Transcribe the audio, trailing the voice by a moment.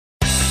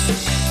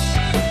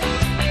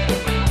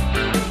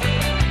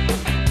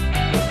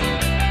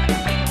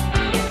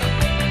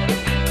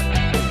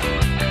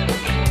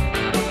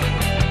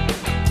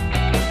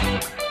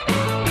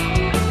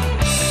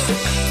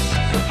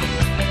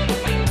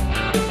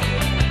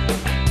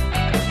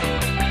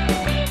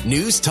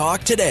News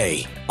Talk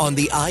Today on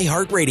the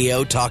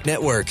iHeartRadio Talk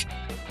Network.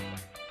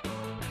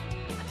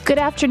 Good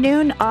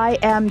afternoon. I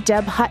am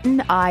Deb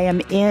Hutton. I am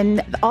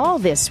in all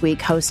this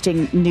week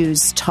hosting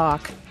News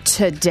Talk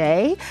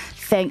Today.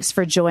 Thanks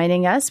for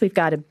joining us. We've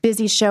got a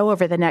busy show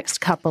over the next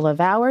couple of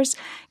hours.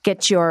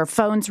 Get your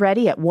phones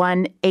ready at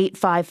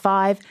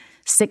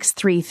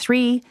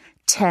 1-855-633-1010,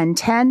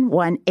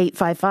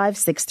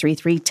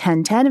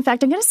 1-855-633-1010. In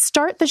fact, I'm going to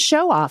start the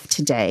show off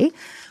today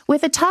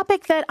with a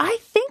topic that I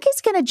think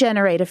is going to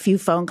generate a few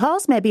phone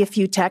calls, maybe a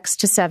few texts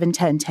to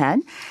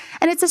 71010.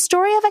 And it's a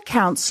story of a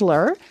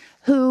counselor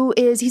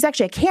he's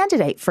actually a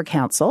candidate for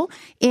council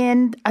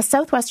in a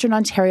southwestern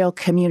Ontario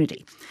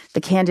community.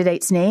 The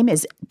candidate's name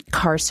is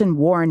Carson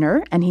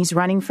Warner, and he's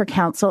running for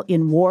council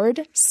in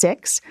Ward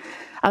 6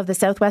 of the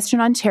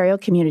southwestern Ontario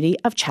community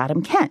of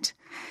Chatham-Kent.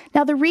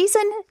 Now, the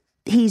reason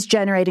he's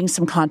generating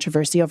some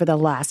controversy over the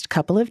last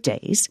couple of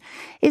days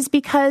is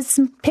because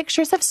some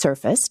pictures have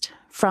surfaced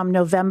from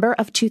November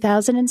of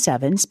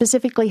 2007,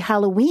 specifically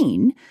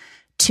Halloween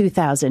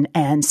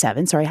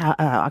 2007,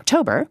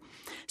 October.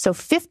 So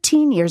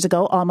 15 years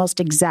ago, almost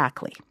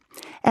exactly.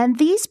 And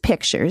these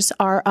pictures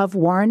are of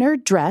Warner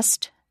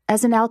dressed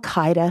as an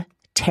Al-Qaeda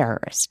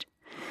terrorist.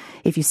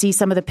 If you see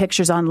some of the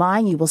pictures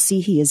online, you will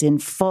see he is in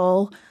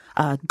full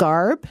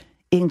garb,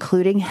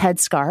 including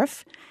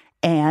headscarf.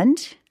 And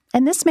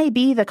this may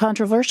be the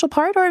controversial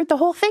part, or the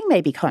whole thing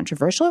may be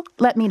controversial.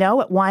 Let me know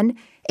at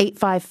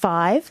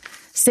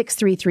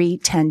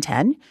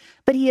 1-855-633-1010.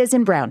 But he is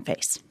in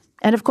brownface.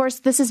 And of course,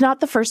 this is not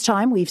the first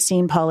time we've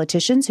seen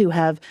politicians who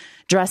have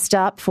dressed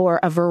up for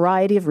a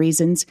variety of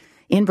reasons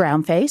in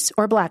brownface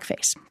or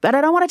blackface. But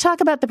I don't want to talk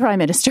about the Prime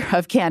Minister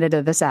of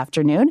Canada this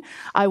afternoon.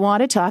 I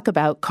want to talk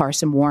about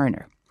Carson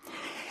Warner.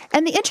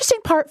 And the interesting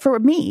part for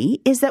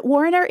me is that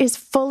Warner is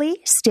fully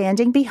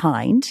standing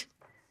behind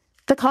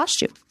the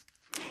costume.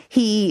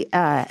 He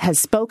has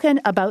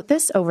spoken about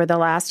this over the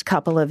last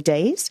couple of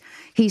days.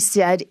 He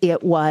said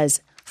it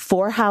was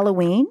for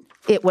Halloween.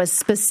 It was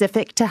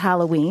specific to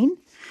Halloween.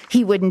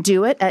 He wouldn't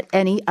do it at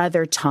any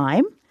other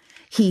time.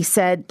 He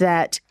said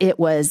that it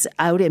was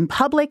out in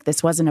public.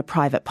 This wasn't a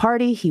private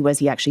party. He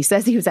actually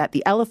says he was at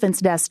the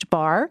Elephant's Nest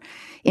bar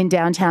in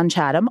downtown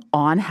Chatham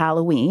on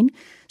Halloween.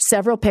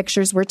 Several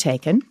pictures were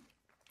taken.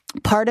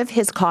 Part of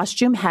his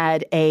costume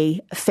had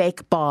a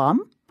fake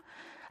bomb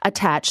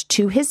attached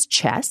to his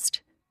chest.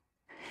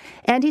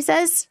 And he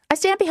says, I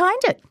stand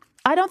behind it.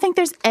 I don't think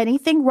there's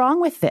anything wrong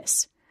with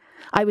this.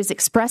 I was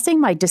expressing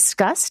my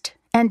disgust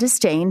and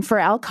disdain for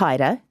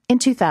Al-Qaeda in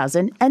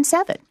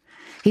 2007.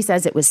 He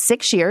says it was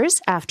 6 years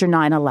after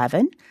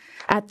 9/11.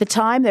 At the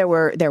time, there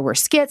were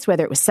skits,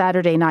 whether it was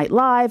Saturday Night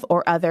Live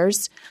or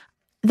others,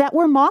 that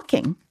were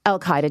mocking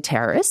Al-Qaeda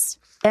terrorists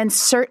and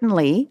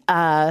certainly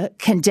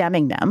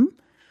condemning them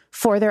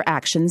for their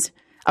actions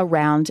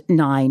around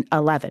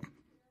 9/11.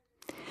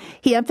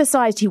 He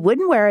emphasized he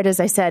wouldn't wear it, as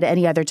I said,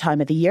 any other time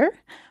of the year,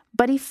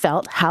 but he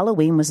felt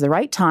Halloween was the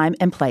right time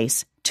and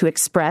place to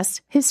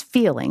express his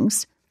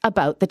feelings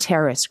about the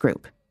terrorist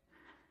group.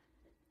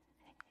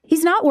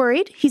 He's not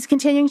worried. He's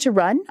continuing to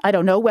run. I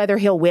don't know whether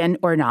he'll win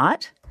or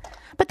not.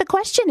 But the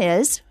question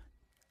is,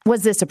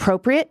 was this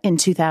appropriate in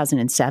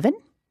 2007?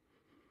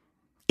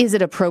 Is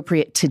it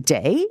appropriate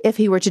today if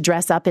he were to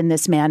dress up in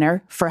this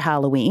manner for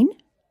Halloween?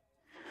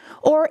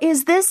 Or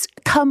is this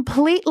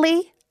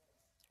completely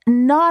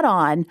not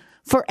on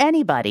for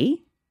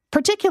anybody,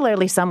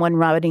 particularly someone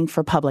running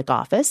for public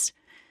office,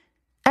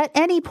 at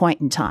any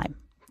point in time?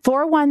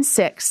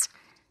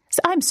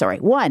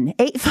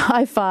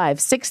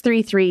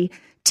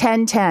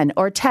 1-855-633-1010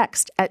 or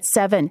text at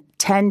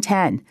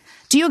 71010.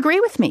 Do you agree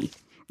with me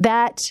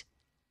that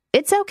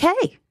it's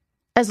okay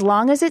as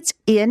long as it's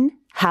in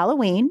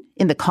Halloween,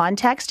 in the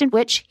context in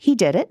which he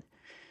did it,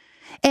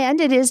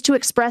 and it is to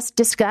express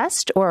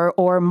disgust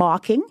or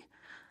mocking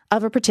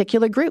of a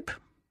particular group?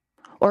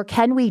 Or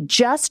can we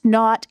just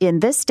not, in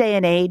this day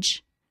and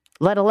age,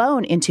 let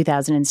alone in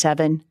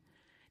 2007,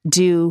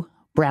 do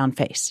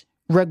brownface,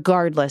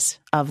 regardless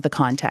of the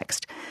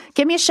context?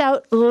 Give me a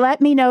shout.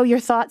 Let me know your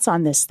thoughts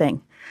on this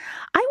thing.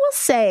 I will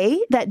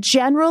say that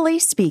generally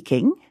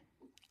speaking,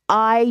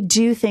 I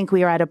do think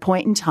we are at a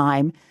point in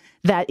time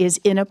that is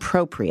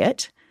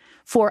inappropriate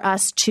for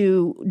us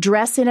to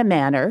dress in a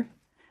manner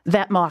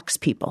that mocks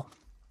people.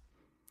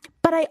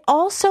 But I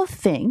also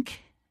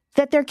think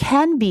that there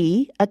can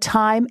be a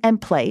time and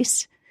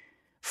place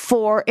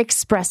for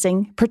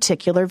expressing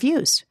particular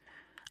views.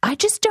 I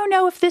just don't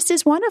know if this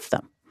is one of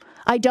them.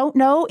 I don't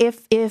know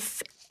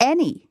if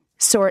any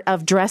sort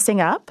of dressing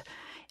up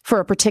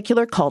for a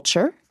particular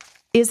culture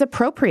is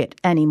appropriate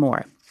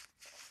anymore.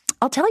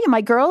 I'll tell you,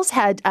 my girls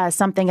had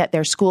something at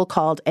their school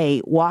called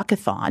a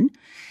walkathon,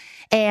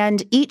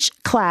 and each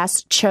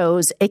class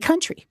chose a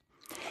country.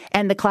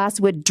 And the class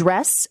would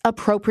dress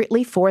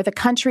appropriately for the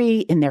country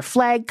in their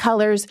flag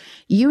colors,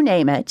 you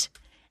name it.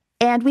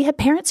 And we had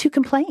parents who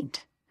complained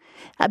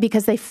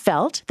because they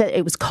felt that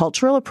it was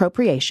cultural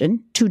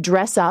appropriation to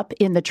dress up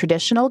in the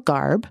traditional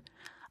garb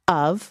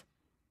of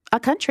a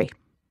country.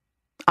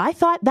 I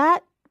thought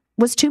that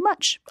was too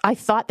much. I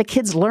thought the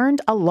kids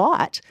learned a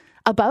lot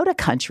about a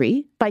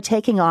country by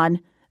taking on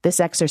this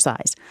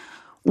exercise.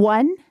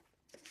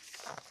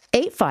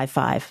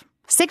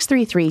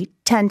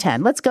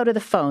 1-855-633-1010. Let's go to the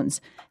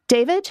phones.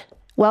 David,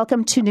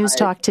 welcome to News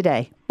Talk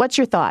Today. What's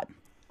your thought?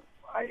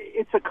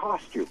 It's a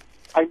costume.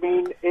 I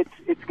mean,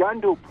 it's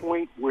gotten to a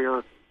point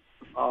where,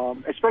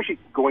 especially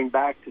going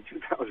back to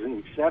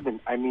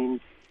 2007, I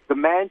mean, the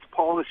man's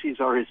policies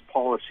are his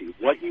policy.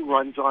 What he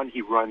runs on,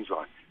 he runs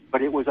on.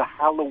 But it was a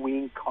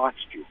Halloween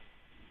costume,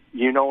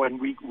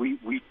 and we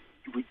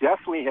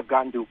definitely have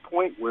gotten to a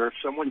point where if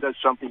someone does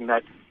something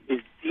that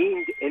is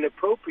deemed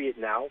inappropriate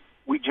now,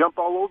 we jump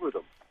all over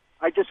them.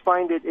 I just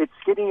find it's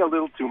getting a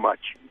little too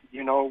much,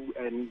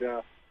 and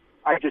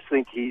I just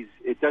think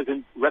it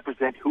doesn't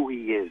represent who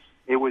he is.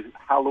 It was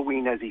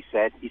Halloween, as he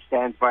said. He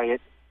stands by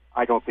it.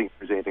 I don't think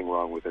there's anything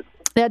wrong with it.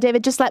 Now,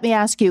 David, just let me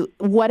ask you,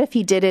 what if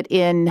he did it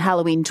in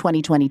Halloween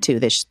 2022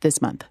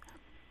 this month?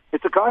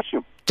 It's a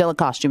costume. Still a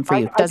costume for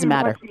you. Doesn't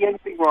matter. I do not see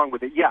anything wrong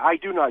with it. Yeah, I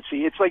do not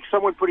see. It's like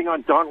someone putting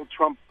on Donald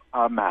Trump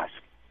mask.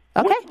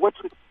 Okay.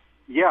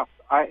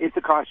 It's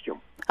a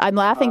costume. I'm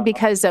laughing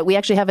because we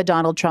actually have a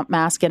Donald Trump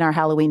mask in our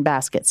Halloween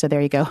basket. So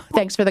there you go.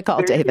 Thanks for the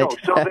call, David. Go.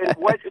 So then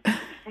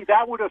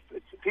that would have,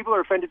 people are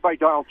offended by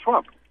Donald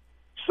Trump.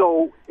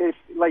 So it's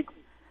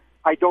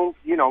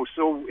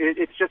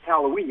just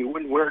Halloween. You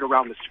wouldn't wear it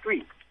around the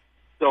street.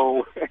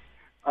 So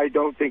I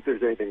don't think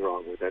there's anything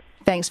wrong with it.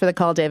 Thanks for the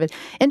call, David.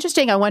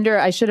 Interesting. I wonder,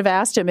 I should have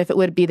asked him if it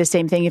would be the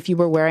same thing if you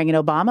were wearing an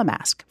Obama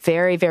mask.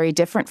 Very, very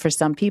different for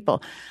some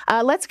people.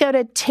 Let's go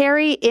to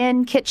Terry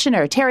in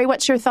Kitchener. Terry,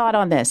 what's your thought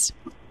on this?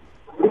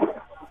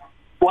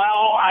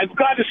 Well, I've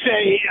got to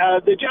say,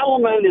 the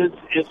gentleman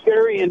is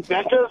very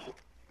inventive,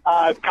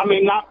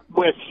 coming up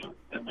with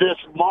this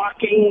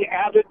mocking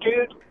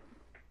attitude.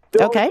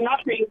 There was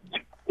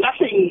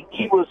nothing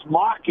he was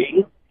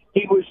mocking.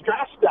 He was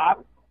dressed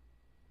up.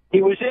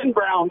 He was in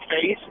brown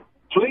face.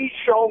 Please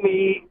show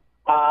me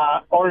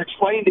or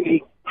explain to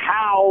me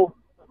how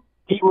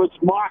he was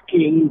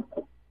mocking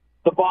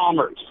the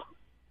bombers.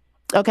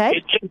 Okay.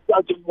 It just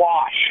doesn't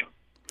wash.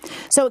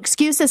 So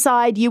excuse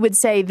aside, you would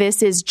say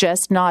this is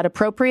just not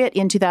appropriate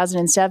in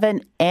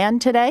 2007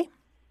 and today?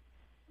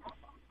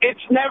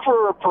 It's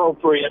never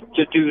appropriate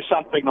to do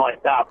something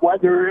like that,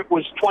 whether it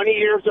was 20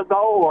 years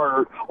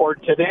ago or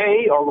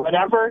today or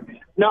whatever.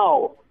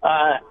 No.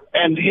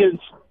 And his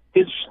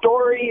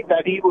story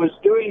that he was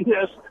doing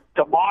this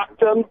to mock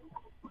them,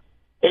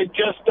 it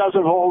just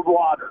doesn't hold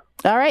water.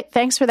 All right.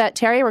 Thanks for that,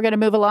 Terry. We're going to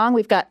move along.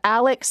 We've got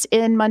Alex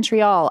in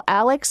Montreal.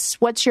 Alex,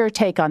 what's your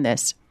take on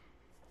this?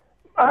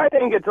 I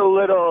think it's a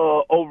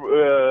little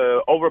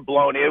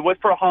overblown. It was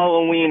for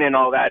Halloween and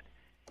all that.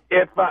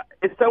 If I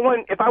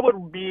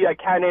would be a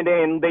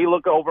candidate and they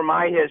look over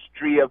my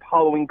history of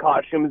Halloween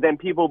costumes, then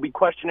people will be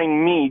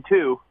questioning me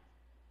too.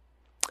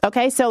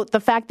 Okay, so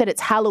the fact that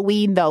it's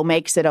Halloween, though,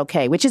 makes it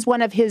okay, which is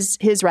one of his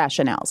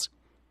rationales.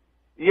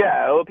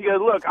 Yeah, because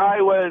look,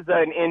 I was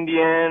an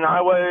Indian,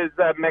 I was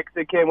a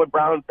Mexican with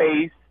brown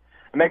face,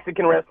 a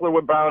Mexican wrestler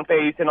with brown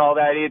face and all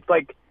that. It's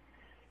like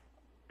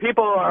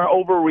people are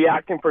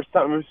overreacting for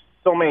so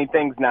many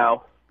things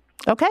now.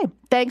 Okay,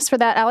 thanks for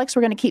that, Alex.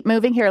 We're going to keep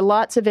moving here.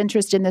 Lots of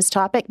interest in this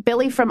topic.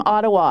 Billy from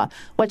Ottawa,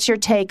 what's your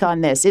take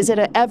on this? Is it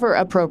ever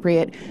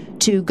appropriate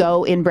to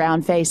go in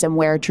brown face and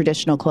wear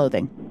traditional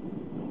clothing?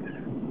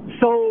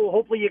 So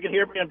hopefully you can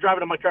hear me. I'm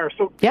driving in my car.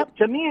 So yep.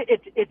 To me,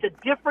 it's a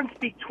difference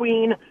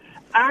between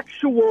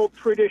actual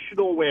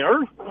traditional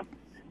wear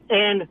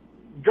and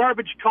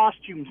garbage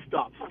costume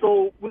stuff.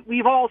 So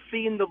we've all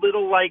seen the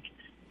little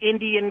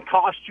Indian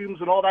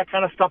costumes and all that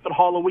kind of stuff at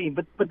Halloween,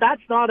 but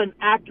that's not an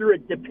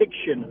accurate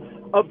depiction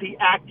of the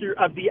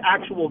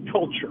actual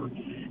culture.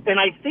 And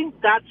I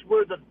think that's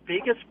where the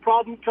biggest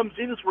problem comes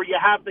in, is where you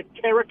have the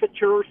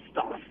caricature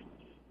stuff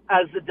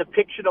as the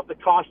depiction of the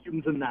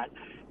costumes and that.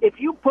 If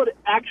you put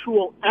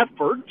actual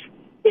effort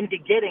into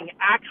getting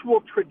actual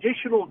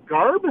traditional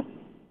garb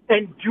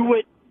and do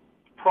it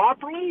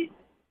properly,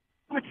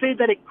 I would say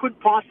that it could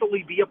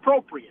possibly be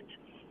appropriate.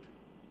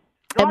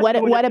 And what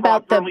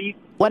about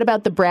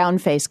the brown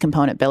face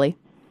component, Billy?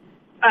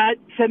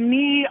 To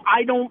me,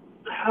 I don't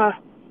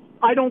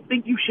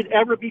think you should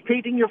ever be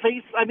painting your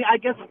face. I mean, I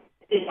guess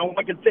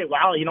I could say,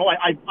 well,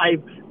 I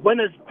went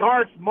as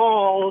Darth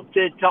Maul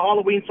to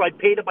Halloween, so I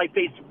painted my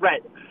face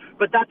red.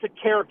 But that's a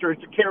character;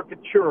 it's a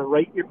caricature,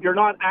 right? You're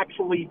not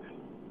actually,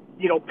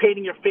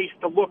 painting your face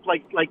to look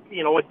like a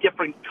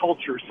different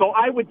culture. So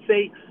I would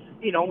say,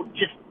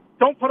 just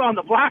don't put on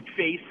the black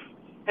face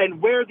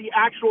and wear the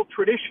actual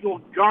traditional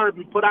garb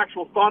and put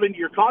actual thought into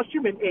your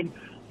costume, and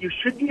you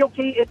should be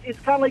okay. It's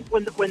kind of like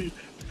when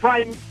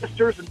prime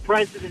ministers and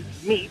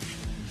presidents meet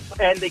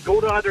and they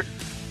go to other...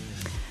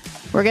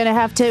 We're going to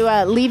have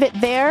to leave it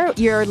there.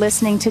 You're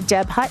listening to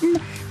Deb Hutton.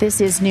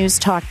 This is News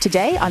Talk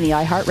Today on the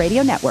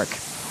iHeartRadio Network.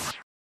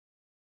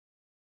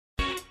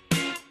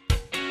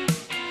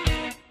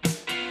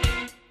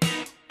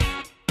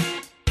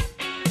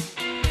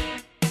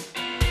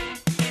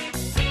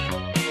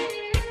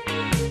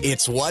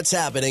 It's what's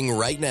happening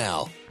right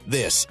now.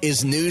 This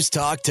is News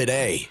Talk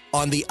Today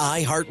on the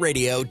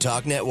iHeartRadio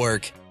Talk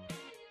Network.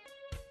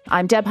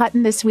 I'm Deb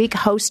Hutton this week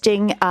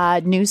hosting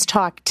News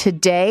Talk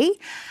Today.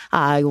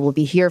 I will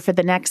be here for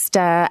the next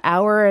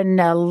hour and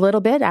a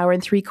little bit, hour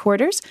and three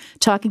quarters,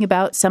 talking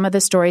about some of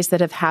the stories that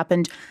have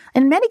happened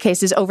in many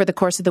cases over the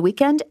course of the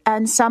weekend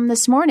and some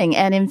this morning.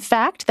 And in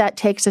fact, that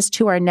takes us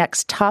to our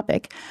next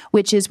topic,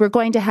 which is we're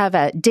going to have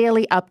a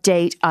daily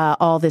update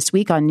all this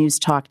week on News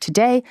Talk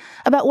Today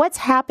about what's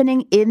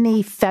happening in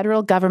the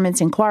federal government's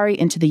inquiry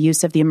into the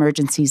use of the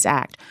Emergencies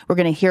Act. We're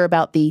going to hear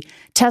about the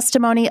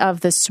testimony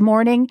of this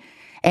morning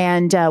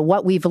and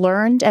what we've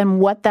learned and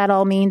what that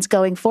all means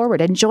going forward.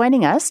 And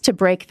joining us to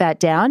break that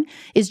down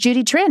is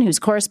Judy Trin, who's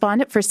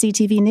correspondent for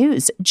CTV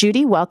News.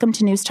 Judy, welcome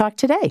to News Talk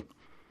Today.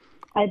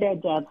 Hi there,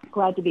 Deb.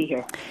 Glad to be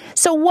here.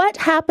 So what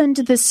happened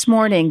this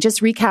morning?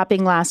 Just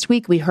recapping last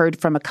week, we heard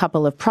from a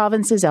couple of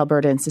provinces,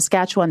 Alberta and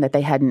Saskatchewan, that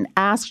they hadn't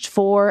asked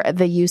for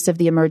the use of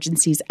the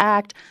Emergencies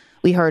Act.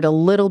 We heard a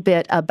little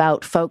bit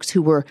about folks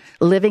who were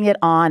living it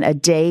on a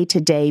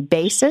day-to-day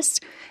basis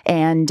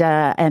and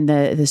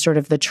the sort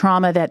of the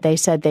trauma that they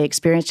said they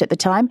experienced at the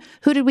time.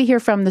 Who did we hear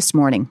from this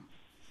morning?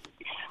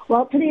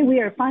 Well, today we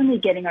are finally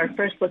getting our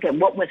first look at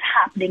what was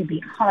happening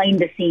behind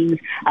the scenes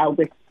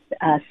with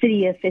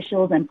city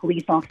officials and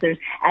police officers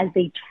as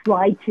they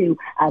tried to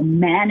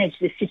manage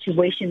the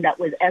situation that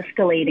was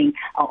escalating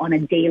on a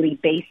daily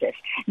basis.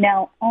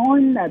 Now,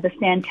 on the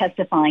stand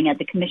testifying at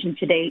the commission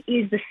today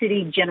is the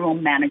city general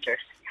manager,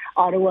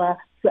 Ottawa,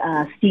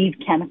 Steve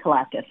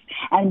Kanakalakis.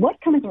 And what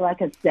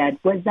Kanakalakis said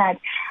was that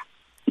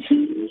the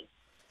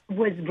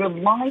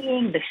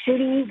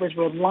city was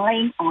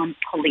relying on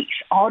police,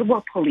 Ottawa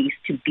police,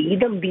 to be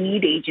the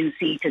lead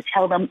agency to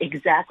tell them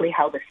exactly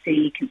how the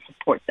city can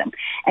support them.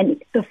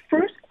 And the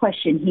first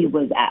question he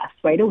was asked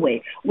right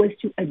away was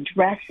to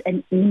address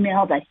an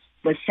email that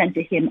was sent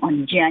to him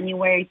on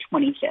January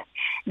 25th.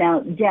 Now,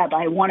 Deb,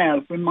 I want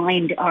to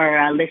remind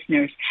our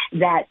listeners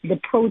that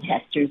the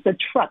protesters, the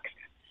trucks,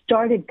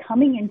 started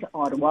coming into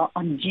Ottawa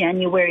on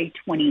January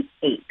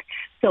 28th.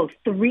 So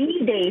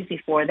 3 days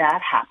before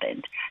that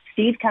happened,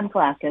 Steve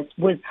Kanakalakis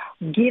was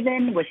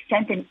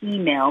sent an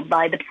email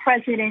by the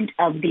president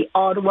of the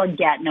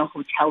Ottawa-Gatineau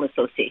Hotel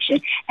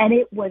Association, and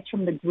it was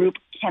from the group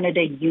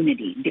Canada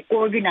Unity, the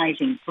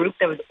organizing group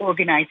that was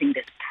organizing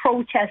this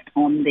protest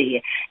on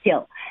the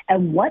Hill.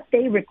 And what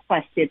they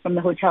requested from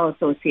the Hotel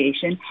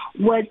Association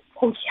was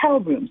hotel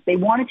rooms. They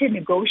wanted to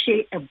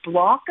negotiate a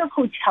block of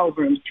hotel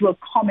rooms to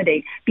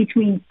accommodate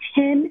between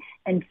 10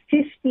 and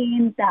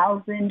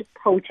 15,000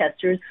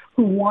 protesters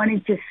who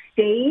wanted to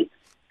stay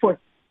for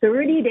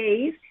 30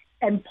 days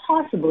and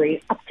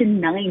possibly up to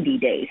 90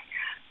 days.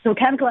 So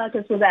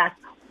Kanakalakis was asked,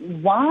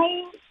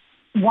 why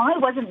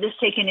wasn't this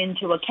taken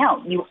into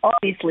account? You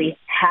obviously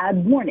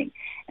had warning.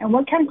 And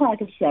what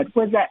Kanakalakis said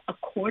was that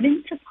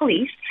according to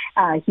police,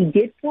 he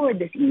did forward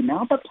this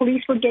email, but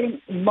police were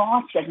getting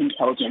lots of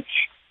intelligence.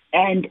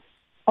 And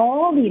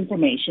all the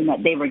information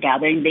that they were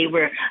gathering, they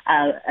were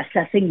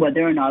assessing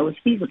whether or not it was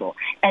feasible.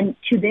 And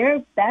to their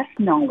best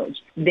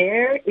knowledge,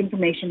 their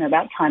information at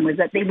that time was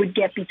that they would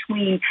get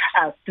between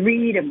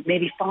 3 to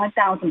maybe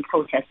 5,000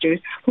 protesters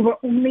who were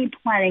only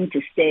planning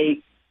to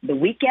stay the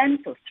weekend,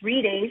 so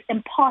 3 days,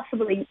 and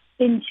possibly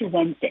into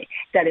Wednesday,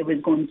 that it was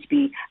going to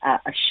be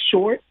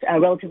a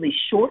relatively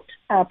short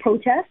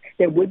protest.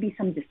 There would be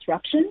some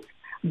disruptions,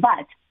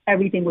 but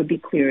everything would be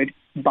cleared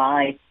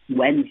by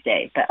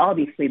Wednesday. But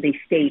obviously, they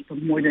stayed for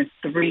more than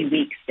 3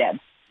 weeks, Deb.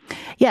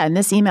 Yeah, and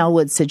this email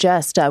would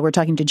suggest, we're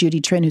talking to Judy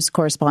Trin, who's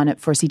correspondent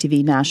for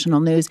CTV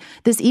National News.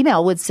 This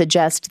email would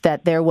suggest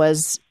that there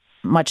was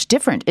much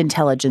different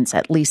intelligence,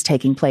 at least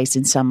taking place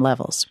in some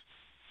levels.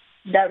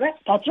 That's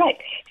right.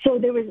 So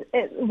there was,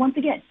 once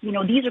again,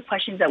 these are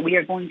questions that we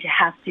are going to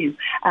have to,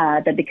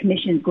 that the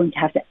commission is going to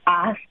have to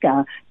ask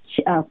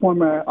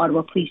former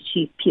Ottawa Police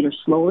Chief Peter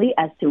Slowly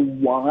as to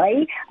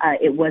why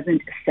it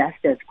wasn't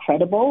assessed as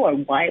credible or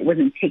why it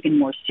wasn't taken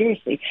more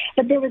seriously.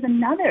 But there was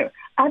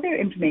other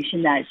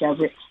information that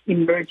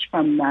emerged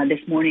from this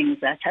morning's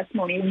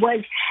testimony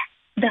was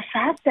the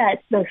fact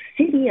that the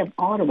city of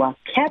Ottawa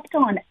kept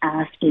on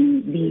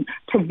asking the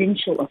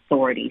provincial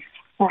authorities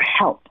for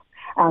help,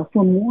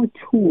 for more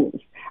tools.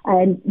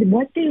 And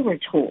what they were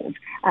told,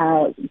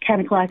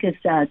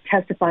 Kanakalakis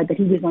testified that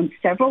he was on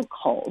several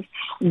calls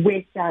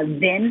with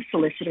then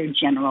Solicitor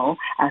General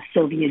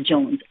Sylvia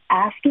Jones,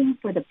 asking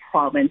for the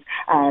province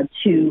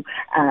to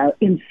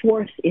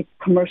enforce its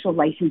commercial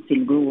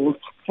licensing rules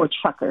for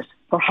truckers,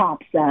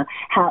 perhaps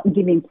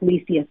giving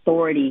police the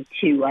authority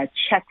to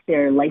check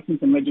their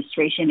license and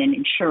registration and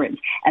insurance,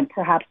 and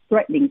perhaps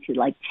threatening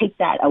to take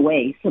that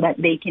away so that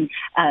they can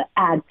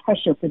add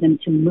pressure for them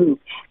to move.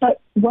 But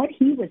what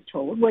he was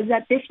told was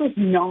that this was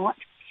not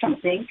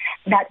something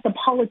that the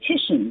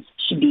politicians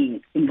should be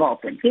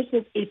involved in. This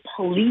was a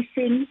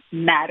policing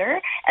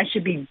matter and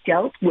should be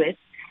dealt with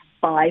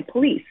by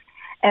police.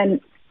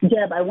 And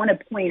Deb, I want to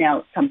point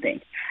out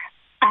something.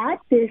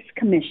 At this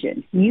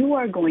commission, we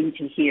are going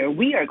to hear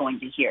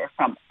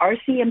from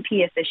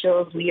RCMP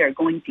officials, we are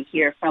going to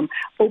hear from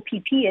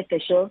OPP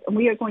officials, and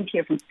we are going to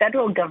hear from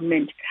federal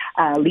government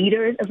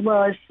leaders as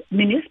well as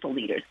municipal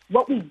leaders.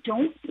 What we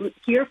don't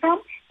hear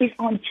from is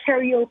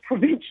Ontario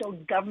provincial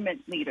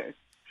government leaders.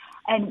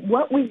 And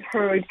what we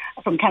heard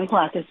from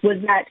Kankalakis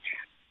was that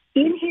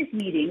in his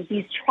meetings,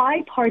 these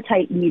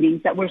tripartite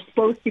meetings that were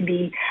supposed to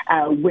be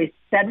with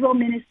federal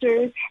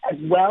ministers as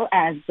well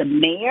as the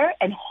mayor,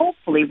 and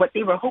hopefully what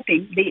they were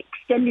hoping, they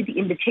extended the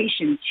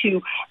invitation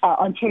to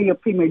Ontario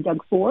Premier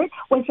Doug Ford,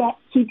 was that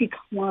he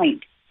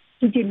declined.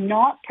 He did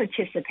not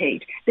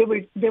participate. There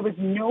was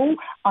no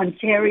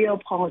Ontario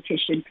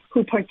politician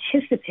who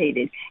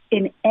participated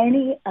in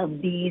any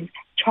of these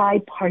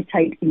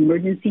tripartite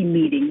emergency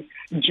meetings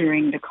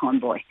during the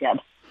convoy, Deb.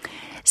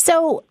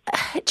 So,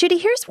 Judy,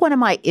 here's one of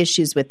my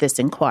issues with this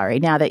inquiry.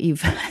 Now that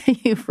you've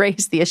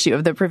raised the issue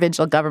of the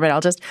provincial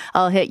government,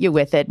 I'll hit you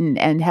with it.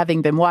 And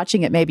having been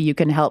watching it, maybe you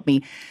can help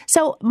me.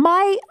 So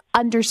my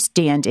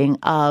understanding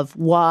of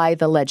why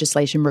the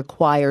legislation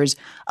requires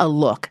a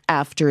look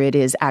after it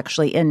is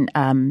actually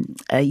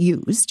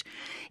used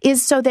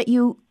is so that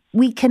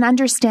we can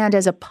understand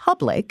as a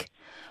public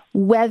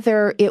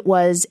whether it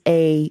was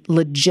a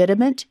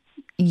legitimate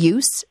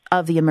use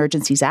of the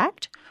Emergencies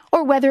Act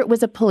or whether it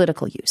was a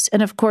political use.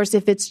 And of course,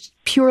 if it's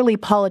purely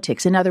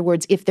politics, in other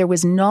words, if there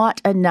was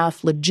not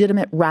enough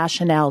legitimate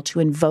rationale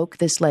to invoke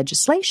this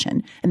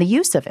legislation and the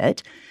use of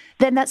it,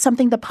 then that's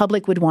something the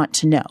public would want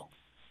to know.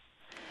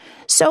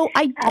 So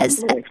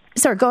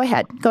sorry, go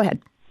ahead.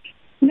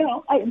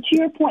 No, to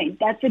your point,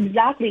 that's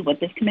exactly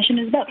what this commission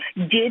is about.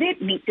 Did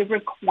it meet the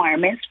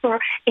requirements for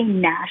a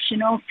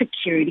national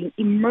security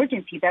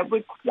emergency that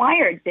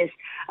required this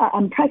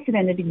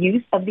unprecedented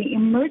use of the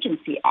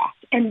Emergency Act?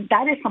 And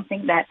that is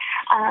something that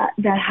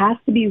has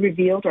to be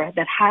revealed, or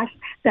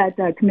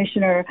that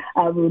Commissioner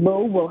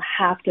Loblaw will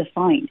have to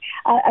find.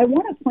 I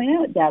want to point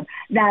out, Deb,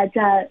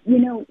 that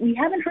we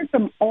haven't heard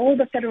from all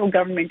the federal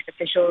government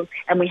officials,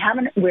 and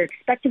we're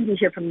expecting to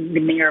hear from the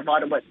mayor of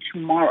Ottawa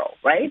tomorrow,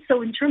 right?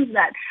 So in terms of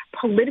that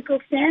political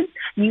stance,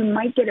 you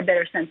might get a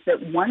better sense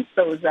that once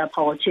those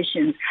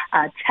politicians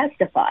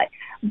testify.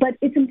 But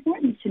it's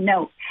important to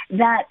note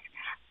that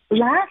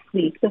last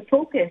week, the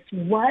focus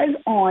was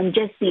on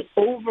just the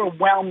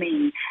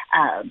overwhelming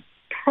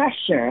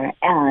pressure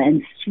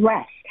and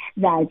stress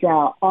that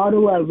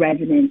Ottawa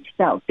residents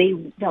felt. They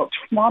felt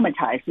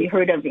traumatized. We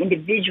heard of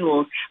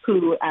individuals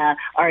who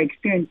are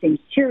experiencing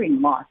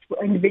hearing loss,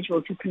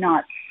 individuals who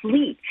cannot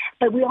sleep.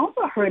 But we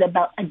also heard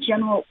about a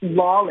general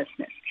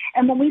lawlessness.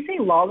 And when we say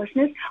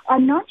lawlessness,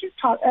 I'm not just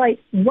talking like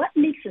what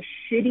makes a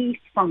city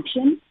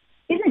function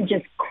isn't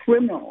just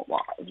criminal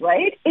laws,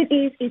 right?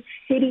 It's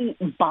city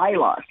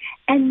bylaws.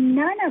 And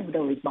none of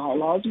those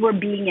bylaws were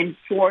being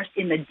enforced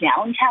in the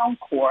downtown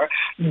core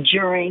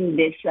during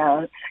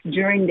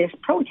this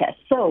protest.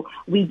 So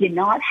we did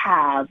not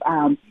have,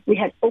 we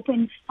had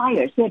open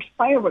fires. We had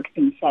fireworks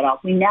being set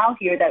off. We now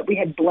hear that we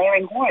had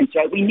blaring horns,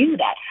 right? We knew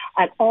that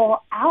at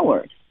all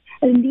hours.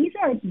 And these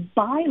are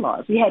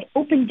bylaws. We had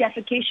open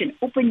defecation,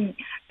 open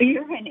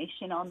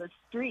urination on the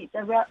streets,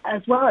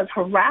 as well as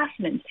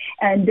harassment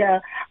and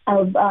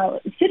of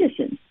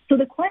citizens. So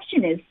the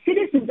question is,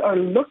 citizens are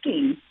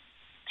looking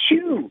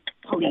to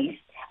police,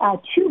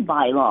 to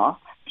bylaw,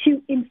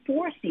 to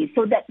enforce these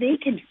so that they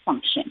can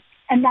function.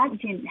 And that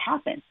didn't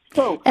happen.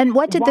 And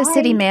what did the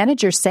city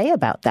manager say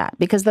about that?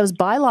 Because those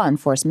bylaw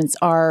enforcements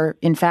are,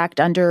 in fact,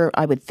 under,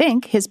 I would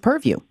think, his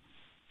purview.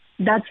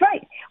 That's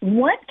right.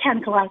 What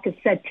Kankalakis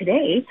said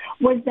today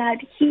was that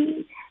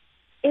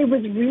it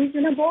was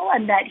reasonable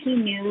and that he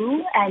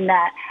knew and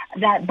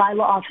that bylaw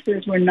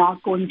officers were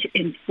not going to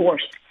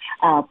enforce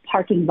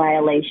parking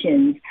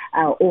violations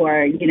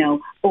or,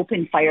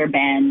 open fire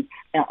bans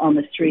on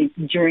the streets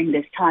during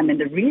this time. And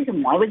the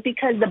reason why was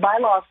because the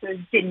bylaw officers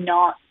did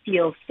not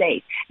feel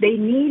safe. They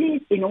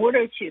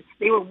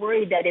were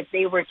worried that if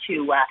they were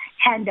to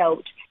hand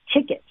out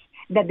tickets,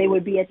 that they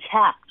would be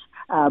attacked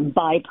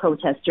by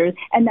protesters,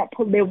 and that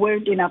there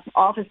weren't enough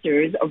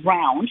officers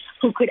around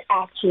who could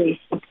actually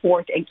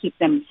support and keep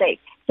them safe.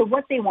 So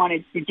what they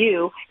wanted to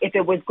do, if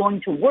it was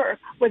going to work,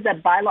 was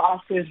that bylaw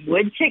officers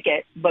would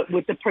ticket, but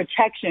with the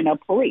protection of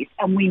police.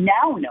 And we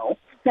now know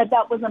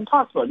that was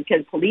impossible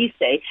because police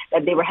say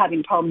that they were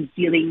having problems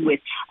dealing with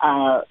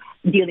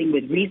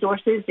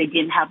resources. They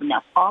didn't have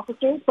enough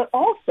officers, but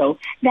also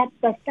that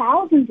the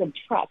thousands of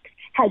trucks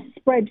had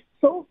spread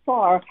so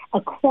far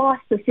across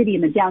the city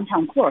in the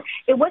downtown core.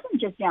 It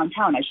wasn't just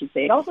downtown, I should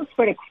say. It also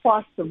spread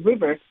across the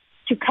river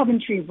to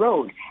Coventry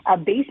Road, a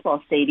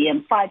baseball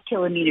stadium 5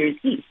 kilometers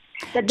east.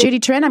 Judy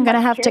Trinh, I'm going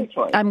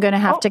to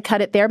have to cut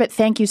it there, but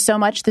thank you so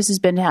much. This has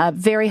been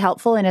very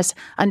helpful in us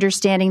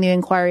understanding the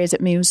inquiry as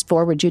it moves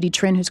forward. Judy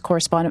Trinh, who's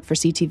correspondent for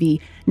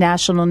CTV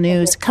National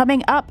News.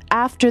 Coming up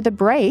after the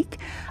break,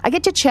 I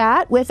get to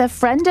chat with a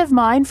friend of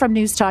mine from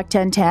News Talk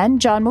 1010,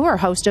 John Moore,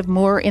 host of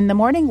Moore in the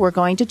Morning. We're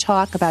going to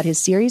talk about his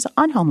series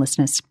on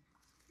homelessness.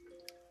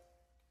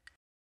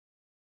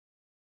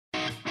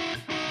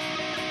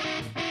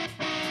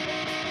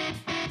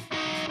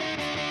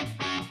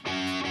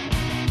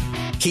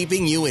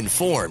 keeping you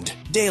informed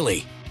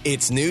daily.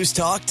 It's News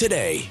Talk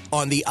Today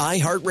on the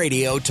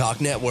iHeartRadio Talk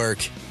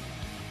Network.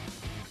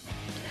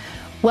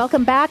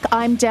 Welcome back.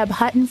 I'm Deb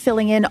Hutton,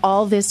 filling in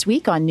all this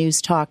week on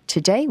News Talk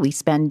Today. We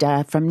spend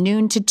from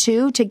noon to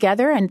 2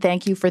 together, and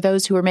thank you for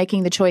those who are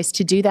making the choice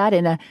to do that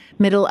in the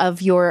middle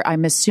of your,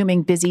 I'm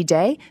assuming, busy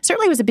day.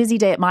 Certainly was a busy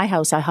day at my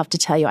house, I have to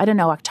tell you. I don't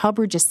know,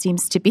 October just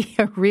seems to be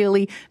a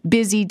really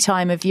busy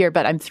time of year,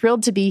 but I'm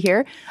thrilled to be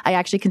here. I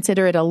actually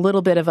consider it a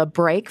little bit of a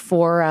break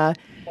for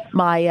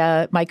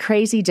my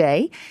crazy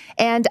day.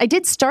 And I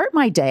did start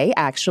my day,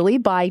 actually,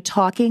 by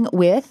talking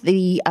with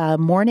the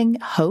morning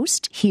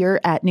host here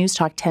at News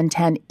Talk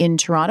 1010 in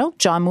Toronto,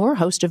 John Moore,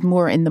 host of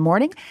Moore in the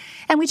Morning.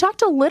 And we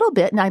talked a little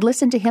bit, and I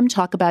listened to him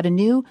talk about a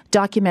new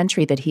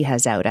documentary that he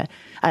has out,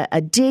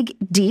 a dig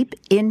deep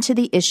into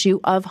the issue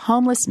of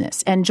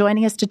homelessness. And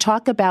joining us to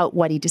talk about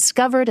what he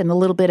discovered and a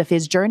little bit of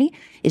his journey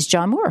is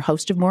John Moore,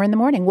 host of Moore in the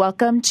Morning.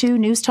 Welcome to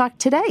News Talk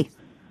Today.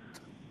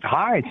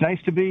 Hi, it's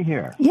nice to be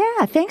here.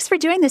 Yeah, thanks for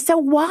doing this. So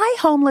why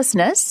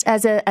homelessness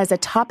as a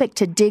topic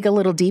to dig a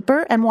little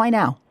deeper, and why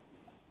now?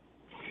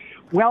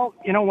 Well,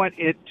 you know what?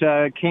 It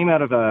came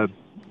out of a...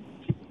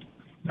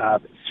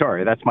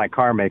 sorry, that's my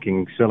car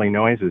making silly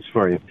noises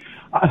for you.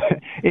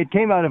 It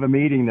came out of a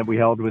meeting that we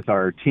held with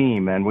our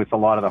team and with a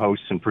lot of the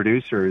hosts and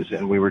producers,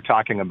 and we were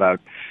talking about,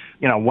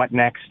 what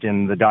next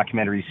in the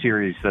documentary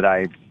series that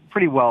I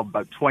pretty well,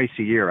 about twice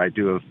a year, I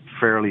do a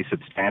fairly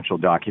substantial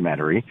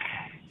documentary.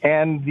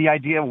 And the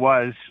idea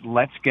was,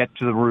 let's get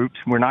to the root.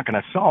 We're not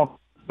going to solve,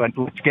 but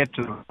let's get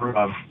to the root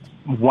of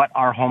what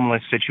our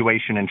homeless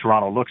situation in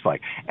Toronto looks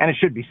like. And it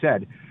should be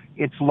said,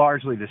 it's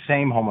largely the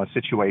same homeless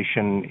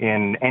situation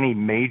in any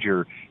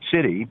major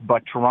city,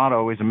 but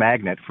Toronto is a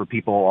magnet for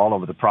people all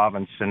over the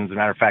province. And as a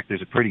matter of fact,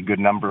 there's a pretty good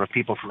number of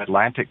people from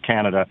Atlantic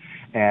Canada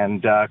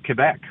and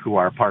Quebec who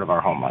are part of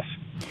our homeless.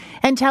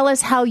 And tell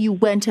us how you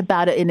went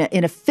about it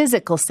in a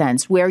physical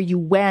sense, where you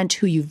went,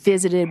 who you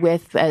visited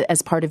with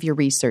as part of your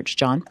research,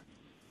 John.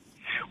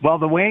 Well,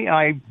 the way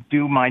I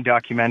do my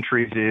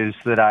documentaries is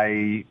that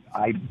I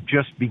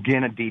just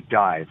begin a deep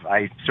dive.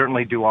 I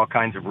certainly do all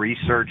kinds of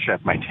research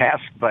at my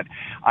desk, but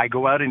I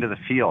go out into the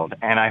field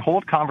and I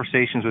hold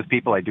conversations with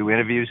people. I do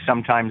interviews.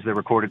 Sometimes they're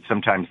recorded,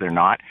 sometimes they're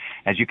not.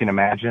 As you can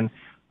imagine,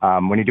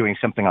 when you're doing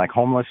something like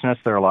homelessness,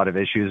 there are a lot of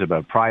issues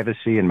about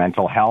privacy and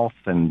mental health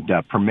and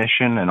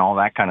permission and all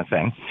that kind of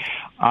thing.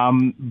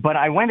 But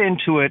I went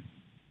into it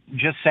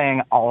just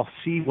saying, I'll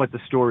see what the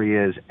story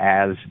is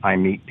as I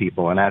meet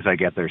people and as I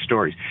get their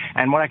stories.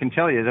 And what I can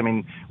tell you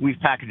is, we've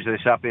packaged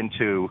this up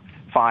into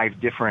 5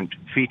 different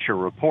feature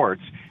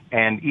reports,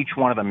 and each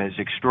one of them is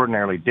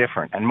extraordinarily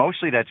different. And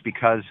mostly that's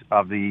because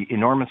of the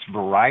enormous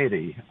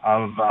variety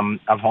of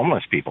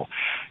homeless people.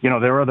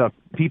 There are the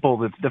people,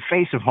 the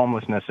face of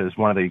homelessness, as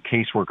one of the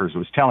caseworkers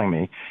was telling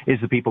me, is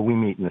the people we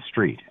meet in the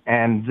street.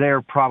 And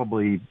they're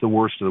probably the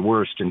worst of the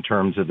worst in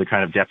terms of the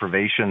kind of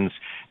deprivations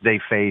they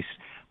face,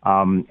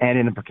 and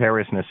in the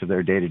precariousness of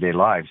their day-to-day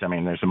lives.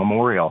 There's a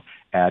memorial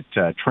at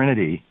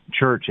Trinity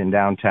Church in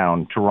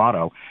downtown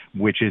Toronto,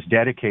 which is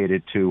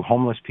dedicated to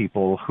homeless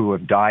people who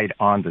have died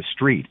on the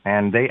street,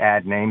 and they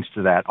add names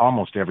to that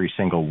almost every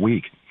single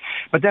week.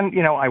 But then,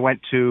 I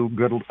went to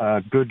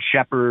Good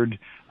Shepherd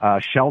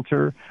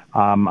shelter.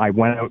 I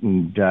went out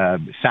and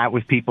sat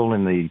with people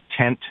in the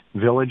tent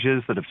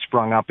villages that have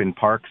sprung up in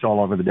parks all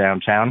over the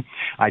downtown.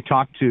 I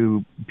talked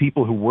to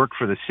people who work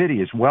for the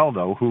city as well,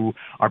 though, who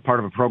are part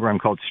of a program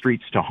called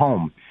Streets to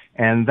Home.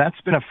 And that's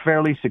been a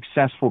fairly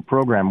successful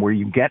program where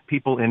you get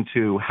people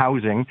into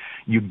housing,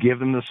 you give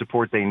them the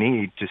support they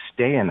need to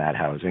stay in that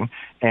housing,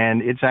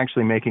 and it's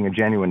actually making a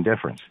genuine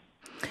difference.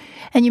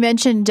 And you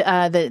mentioned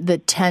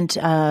the tent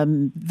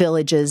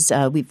villages.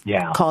 We've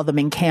called them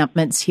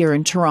encampments here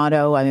in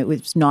Toronto.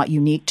 It's not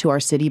unique to our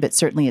city, but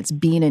certainly it's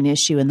been an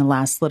issue in the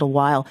last little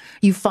while.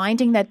 You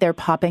finding that they're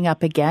popping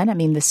up again?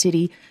 The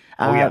city,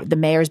 the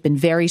mayor's been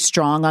very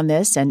strong on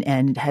this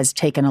and has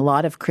taken a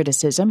lot of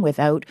criticism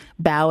without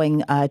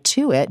bowing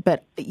to it.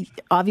 But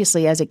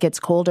obviously, as it gets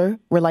colder,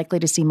 we're likely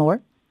to see more.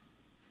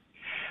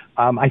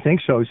 I think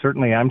so.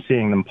 Certainly, I'm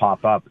seeing them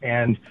pop up.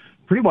 And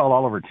pretty well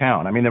all over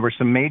town. There were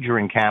some major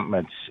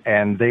encampments,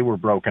 and they were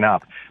broken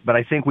up. But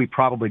I think we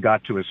probably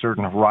got to a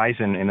certain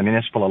horizon in the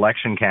municipal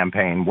election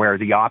campaign where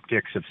the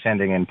optics of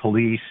sending in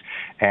police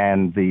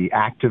and the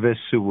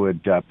activists who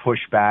would push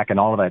back and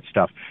all of that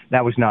stuff,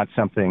 that was not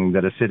something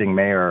that a sitting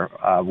mayor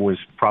was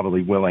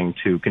probably willing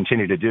to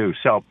continue to do.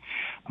 So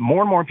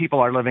more and more people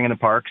are living in the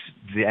parks.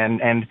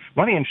 And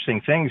one of the interesting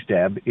things,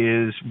 Deb,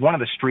 is one of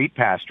the street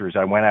pastors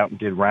I went out and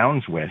did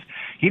rounds with,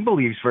 he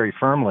believes very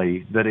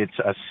firmly that it's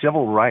a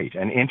civil right,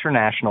 an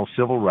international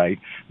civil right,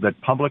 that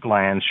public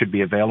lands should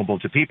be available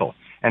to people.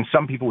 And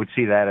some people would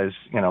see that as,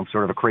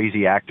 sort of a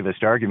crazy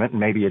activist argument, and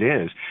maybe it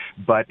is.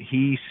 But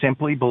he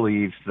simply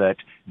believes that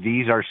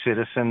these are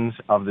citizens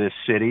of this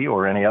city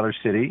or any other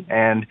city,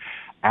 and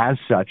as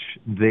such,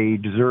 they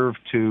deserve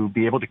to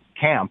be able to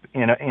camp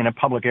in a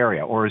public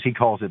area, or as he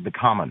calls it, the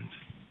commons.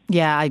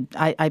 Yeah,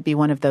 I'd be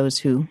one of those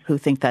who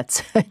think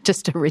that's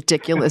just a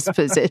ridiculous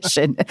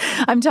position.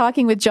 I'm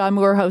talking with John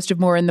Moore, host of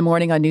Moore in the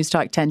Morning on News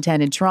Talk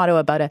 1010 in Toronto,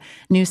 about a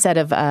new set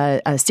of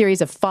a series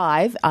of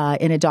 5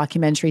 in a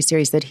documentary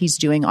series that he's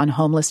doing on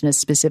homelessness,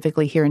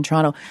 specifically here in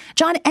Toronto.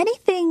 John,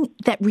 anything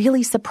that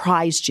really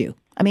surprised you?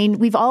 I mean,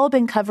 we've all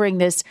been covering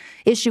this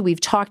issue.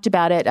 We've talked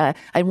about it.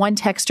 And one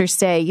texter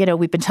say,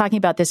 we've been talking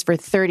about this for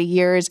 30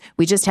 years.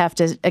 We just have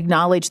to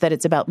acknowledge that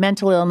it's about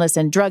mental illness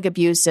and drug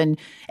abuse. And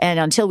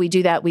until we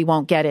do that, we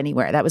won't get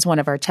anywhere. That was one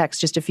of our texts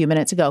just a few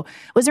minutes ago.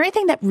 Was there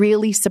anything that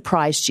really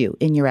surprised you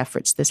in your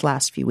efforts this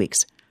last few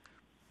weeks?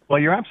 Well,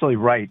 you're absolutely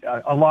right.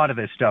 A lot of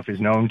this stuff is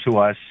known to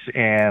us,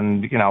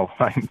 and,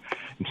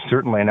 I'm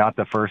certainly not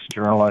the first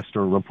journalist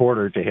or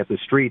reporter to hit the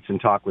streets and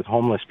talk with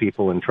homeless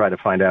people and try to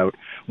find out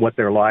what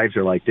their lives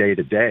are like day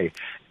to day.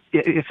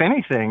 If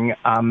anything,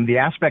 the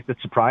aspect that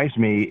surprised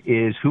me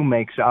is who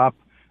makes up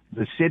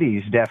the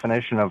city's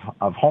definition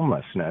of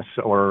homelessness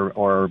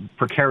or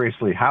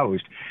precariously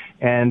housed.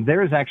 And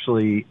there is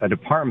actually a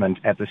department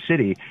at the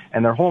city,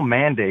 and their whole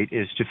mandate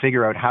is to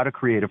figure out how to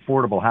create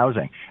affordable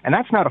housing. And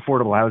that's not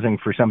affordable housing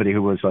for somebody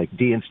who was like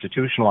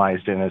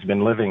deinstitutionalized and has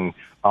been living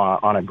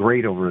on a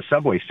grate over a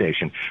subway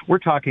station. We're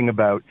talking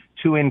about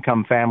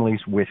 2-income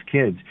families with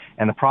kids.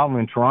 And the problem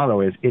in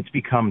Toronto is it's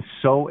become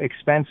so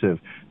expensive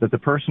that the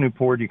person who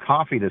poured you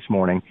coffee this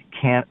morning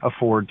can't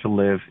afford to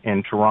live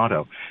in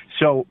Toronto.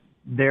 So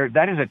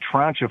that is a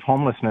tranche of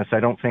homelessness I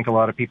don't think a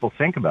lot of people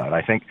think about.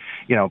 I think,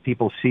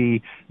 people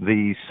see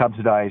the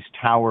subsidized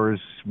towers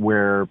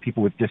where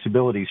people with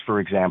disabilities, for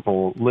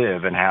example,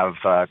 live and have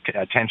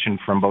attention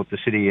from both the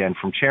city and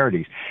from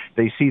charities.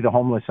 They see the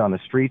homeless on the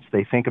streets.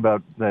 They think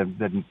about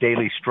the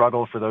daily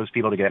struggle for those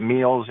people to get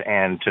meals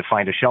and to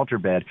find a shelter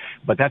bed,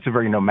 but that's a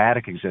very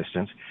nomadic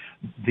existence.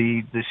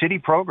 The city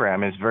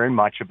program is very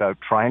much about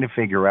trying to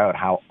figure out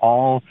how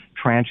all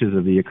tranches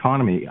of the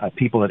economy,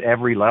 people at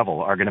every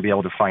level, are going to be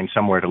able to find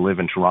somewhere to live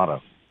in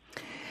Toronto.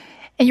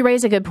 And you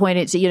raise a good point.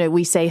 It's,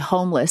 we say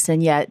homeless,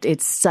 and yet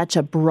it's such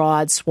a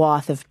broad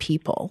swath of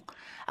people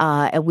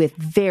with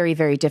very,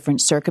 very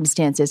different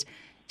circumstances.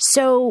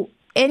 So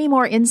any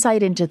more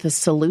insight into the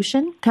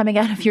solution coming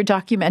out of your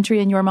documentary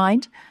in your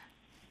mind?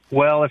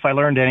 Well, if I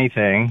learned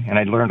anything, and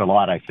I learned a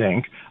lot, I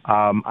think,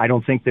 I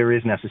don't think there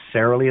is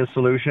necessarily a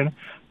solution.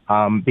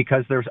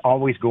 Because there's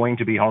always going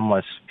to be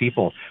homeless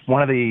people.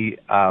 One of the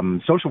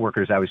social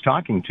workers I was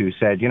talking to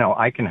said,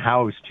 I can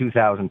house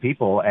 2,000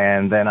 people,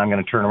 and then I'm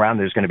going to turn around,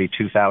 there's going to be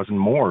 2,000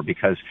 more,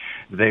 because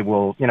they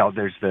will,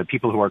 there's the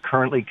people who are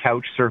currently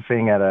couch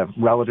surfing at a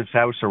relative's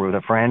house or with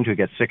a friend who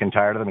gets sick and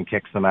tired of them and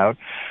kicks them out.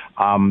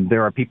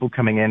 There are people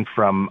coming in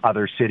from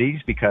other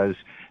cities because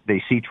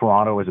they see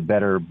Toronto as a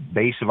better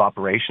base of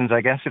operations, I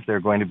guess, if they're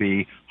going to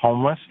be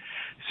homeless.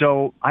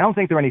 So I don't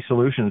think there are any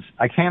solutions.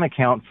 I can't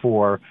account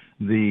for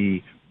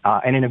the,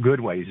 and in a good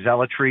way,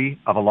 zealotry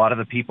of a lot of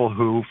the people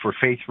who, for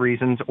faith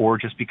reasons or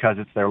just because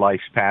it's their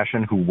life's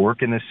passion, who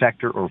work in this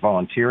sector or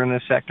volunteer in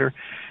this sector.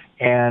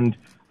 And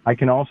I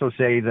can also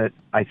say that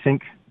I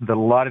think that a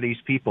lot of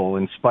these people,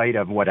 in spite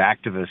of what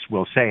activists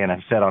will say, and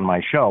I've said on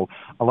my show,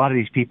 a lot of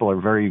these people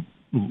are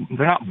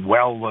they're not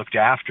well looked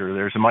after.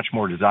 There's a much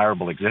more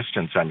desirable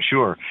existence, I'm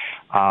sure.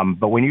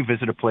 But when you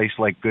visit a place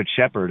like Good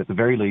Shepherd, at the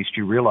very least,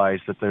 you realize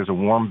that there's a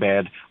warm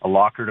bed, a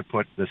locker to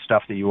put the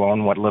stuff that you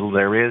own, what little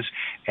there is,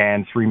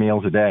 and 3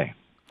 meals a day.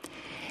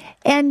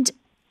 And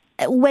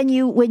when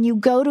you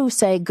go to,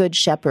 say, Good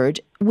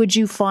Shepherd, would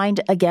you find,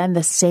 again,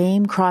 the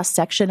same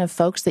cross-section of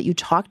folks that you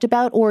talked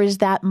about, or is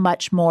that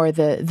much more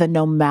the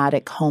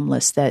nomadic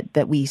homeless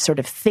that we sort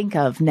of think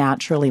of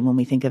naturally when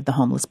we think of the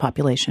homeless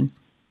population?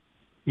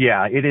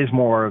 Yeah, it is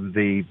more of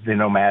the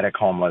nomadic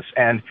homeless.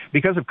 And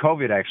because of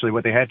COVID, actually,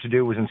 what they had to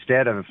do was,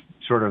 instead of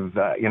sort of,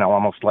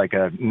 almost like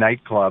a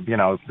nightclub,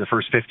 the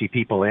first 50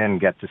 people in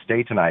get to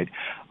stay tonight,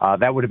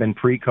 that would have been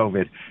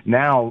pre-COVID.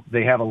 Now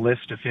they have a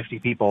list of 50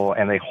 people,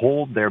 and they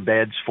hold their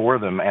beds for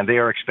them, and they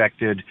are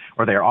expected,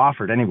 or they are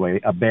offered anyway,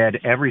 a bed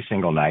every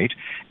single night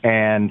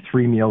and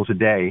 3 meals a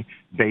day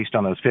based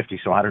on those 50.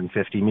 So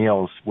 150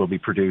 meals will be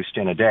produced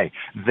in a day.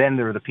 Then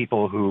there are the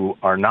people who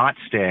are not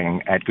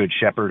staying at Good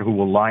Shepherd who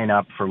will line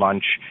up for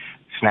lunch,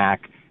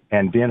 snack,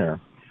 and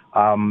dinner.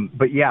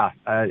 But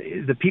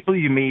the people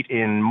you meet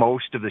in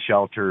most of the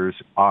shelters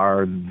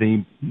are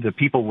the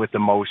people with the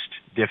most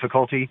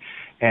difficulty.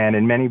 And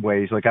in many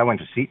ways, like I went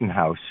to Seton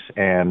House,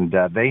 and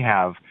they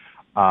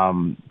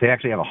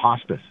actually have a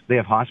hospice. They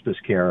have hospice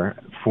care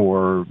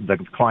for the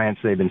clients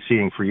they've been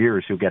seeing for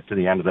years who get to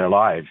the end of their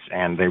lives,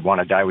 and they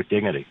want to die with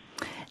dignity.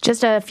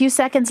 Just a few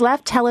seconds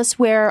left. Tell us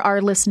where our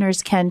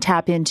listeners can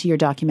tap into your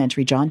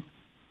documentary, John.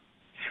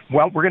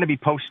 Well, we're going to be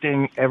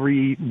posting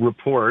every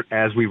report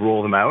as we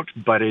roll them out,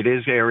 but it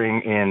is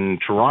airing in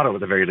Toronto at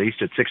the very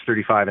least at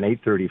 6:35 and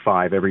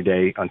 8:35 every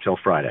day until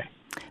Friday.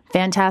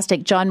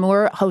 Fantastic. John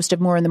Moore, host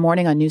of Moore in the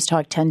Morning on News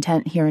Talk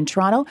 1010 here in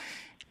Toronto.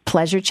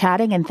 Pleasure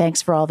chatting, and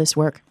thanks for all this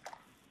work.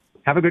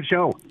 Have a good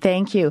show.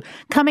 Thank you.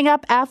 Coming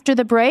up after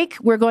the break,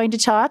 we're going to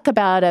talk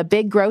about a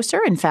big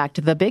grocer, in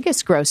fact, the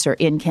biggest grocer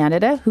in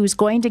Canada, who's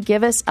going to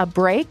give us a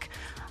break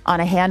on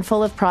a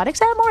handful of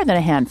products, more than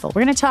a handful.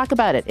 We're going to talk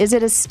about it. Is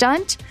it a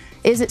stunt?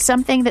 Is it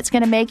something that's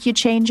going to make you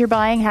change your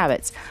buying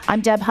habits?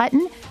 I'm Deb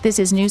Hutton. This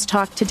is News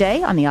Talk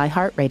Today on the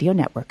iHeart Radio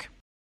Network.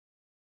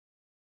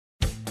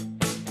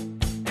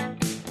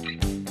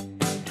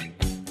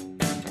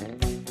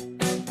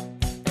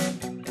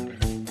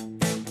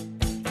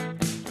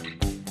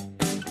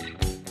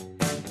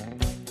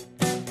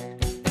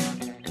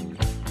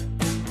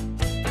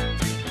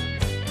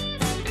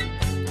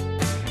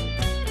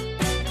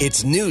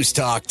 It's News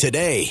Talk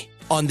Today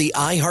on the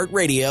iHeart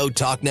Radio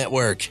Talk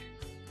Network.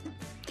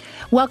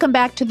 Welcome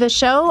back to the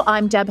show.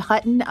 I'm Deb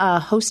Hutton,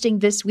 hosting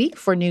this week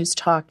for News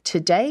Talk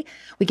Today.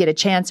 We get a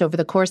chance over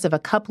the course of a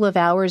couple of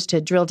hours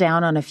to drill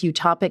down on a few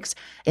topics,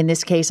 in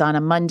this case on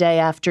a Monday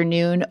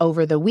afternoon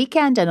over the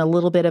weekend, and a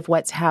little bit of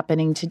what's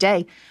happening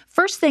today.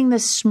 First thing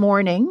this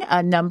morning,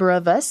 a number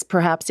of us,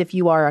 perhaps if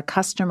you are a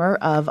customer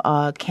of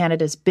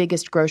Canada's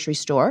biggest grocery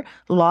store,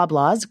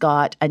 Loblaw's,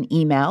 got an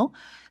email.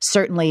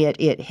 Certainly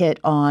it hit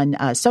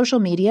on social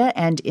media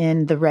and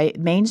in the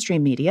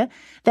mainstream media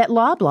that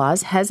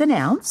Loblaw's has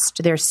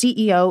announced, their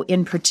CEO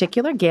in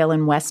particular,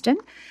 Galen Weston,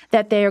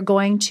 that they are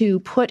going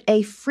to put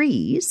a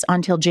freeze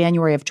until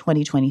January of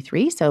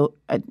 2023, so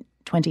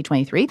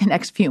 2023, the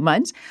next few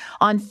months,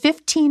 on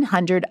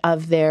 1,500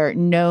 of their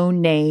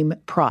no-name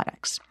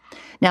products.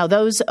 Now,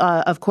 those,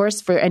 of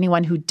course, for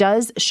anyone who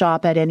does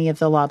shop at any of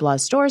the Loblaw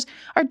stores,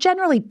 are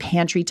generally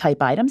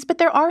pantry-type items, but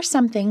there are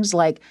some things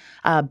like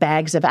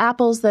bags of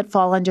apples that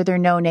fall under their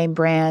no-name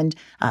brand,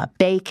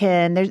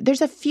 bacon.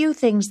 There's a few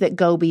things that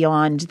go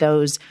beyond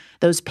those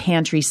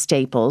pantry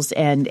staples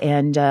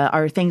and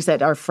are things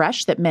that are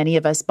fresh that many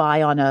of us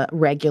buy on a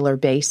regular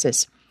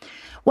basis.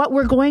 What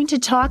we're going to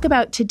talk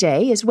about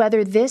today is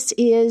whether this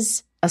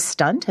is a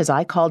stunt, as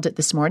I called it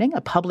this morning,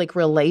 a public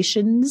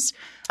relations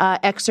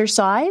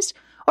exercise,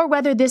 or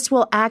whether this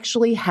will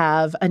actually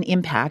have an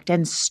impact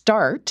and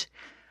start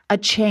a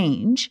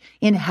change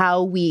in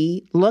how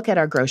we look at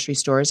our grocery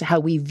stores, how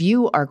we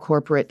view our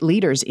corporate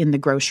leaders in the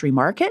grocery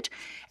market,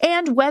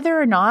 and whether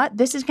or not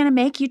this is going to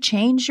make you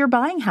change your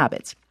buying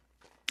habits.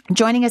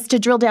 Joining us to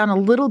drill down a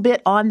little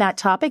bit on that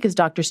topic is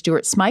Dr.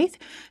 Stuart Smythe,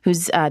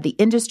 who's the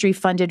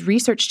industry-funded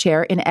research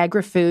chair in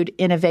agri-food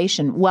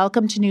innovation.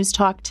 Welcome to News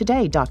Talk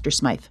Today, Dr.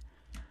 Smythe.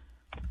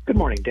 Good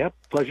morning, Deb.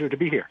 Pleasure to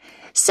be here.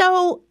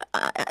 So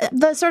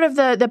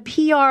the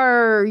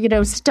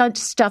PR, stunt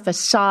stuff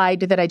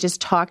aside that I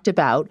just talked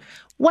about,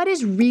 what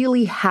is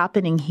really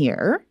happening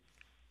here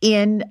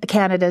in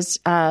Canada's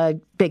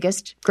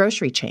biggest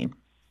grocery chain?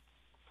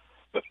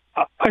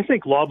 I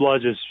think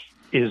Loblaw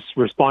is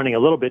responding a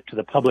little bit to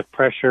the public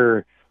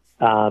pressure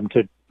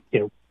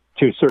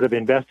to sort of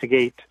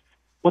investigate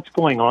what's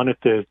going on at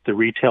the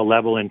retail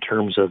level in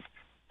terms of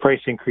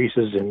price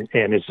increases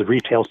and is the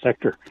retail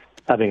sector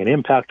having an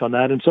impact on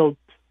that. And so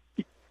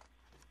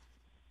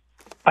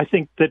I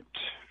think that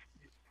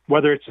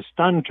whether it's a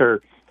stunt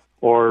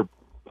or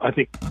I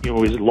think,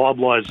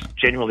 Loblaw is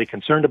genuinely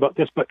concerned about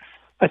this, but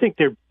I think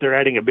they're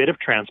adding a bit of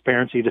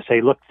transparency to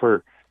say, look,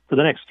 for the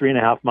next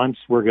 3.5 months,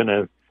 we're going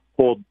to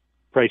hold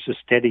prices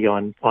steady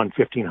on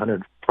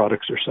 1,500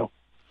 products or so.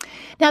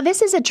 Now,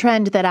 this is a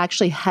trend that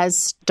actually has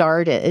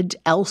started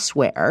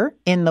elsewhere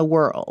in the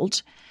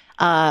world.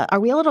 Are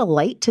we a little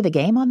late to the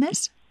game on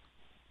this?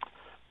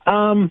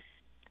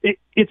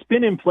 It's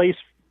been in place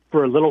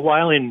for a little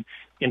while in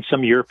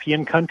some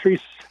European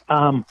countries.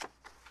 That's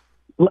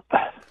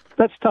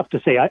tough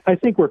to say. I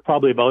think we're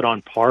probably about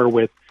on par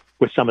with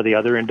some of the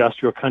other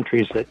industrial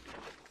countries that,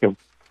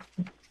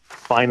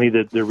 finally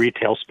the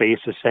retail space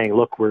is saying,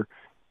 look, we're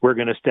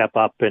going to step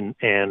up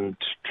and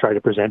try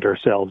to present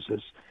ourselves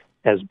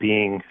as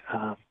being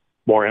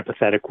more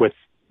empathetic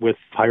with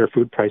higher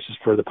food prices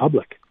for the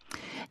public.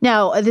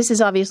 Now, this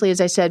is obviously,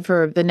 as I said,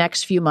 for the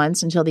next few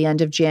months until the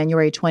end of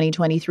January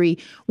 2023.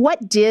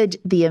 What did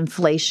the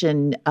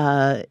inflation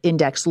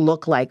index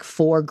look like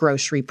for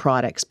grocery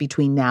products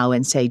between now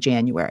and, say,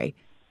 January?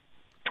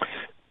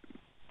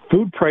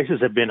 Food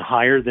prices have been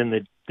higher than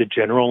the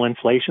general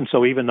inflation.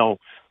 So even though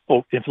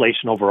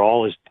inflation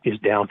overall is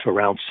down to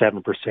around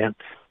 7%,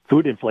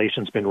 food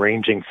inflation's been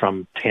ranging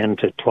from 10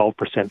 to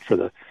 12% for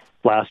the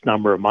last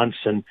number of months.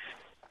 And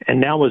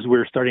now as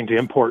we're starting to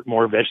import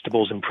more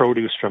vegetables and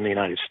produce from the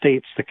United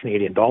States, the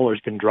Canadian dollar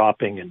has been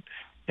dropping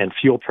and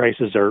fuel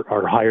prices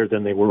are higher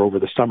than they were over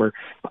the summer.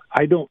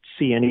 I don't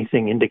see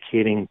anything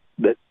indicating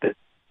that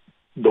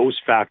those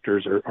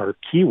factors are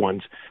key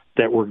ones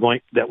that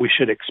we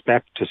should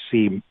expect to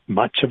see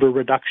much of a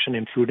reduction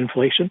in food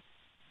inflation.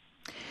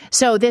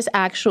 So this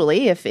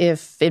actually,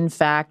 if in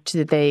fact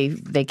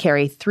they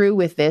carry through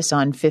with this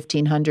on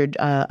 1,500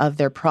 of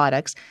their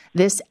products,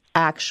 this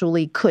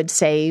actually could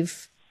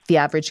save the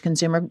average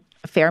consumer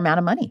a fair amount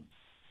of money.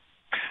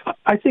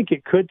 I think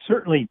it could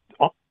certainly,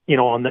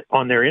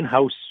 on their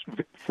in-house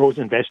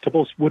frozen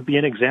vegetables would be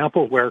an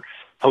example where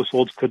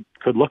households could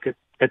look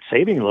at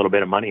saving a little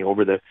bit of money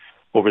over the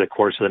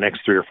course of the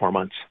next 3 or 4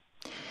 months.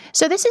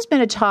 So this has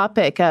been a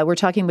topic. We're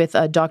talking with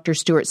Dr.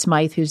 Stuart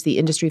Smythe, who's the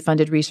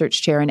industry-funded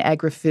research chair in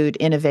agri-food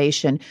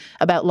innovation,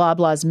 about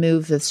Loblaw's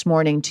move this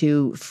morning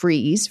to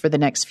freeze for the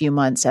next few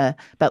months about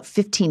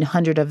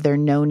 1,500 of their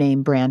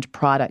no-name brand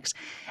products.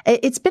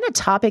 It's been a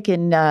topic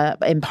in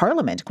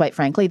Parliament, quite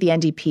frankly. The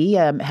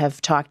NDP have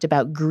talked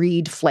about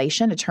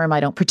greedflation, a term I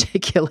don't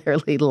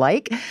particularly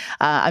like.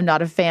 I'm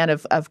not a fan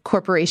of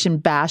corporation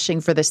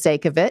bashing for the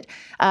sake of it.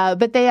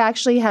 But they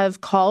actually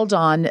have called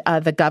on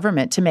the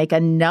government to make a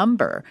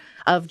number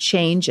of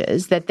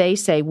changes that they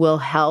say will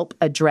help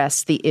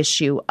address the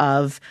issue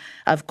of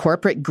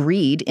corporate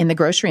greed in the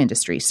grocery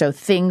industry. So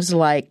things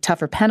like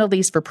tougher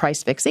penalties for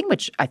price fixing,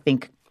 which I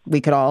think we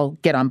could all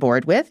get on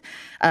board with.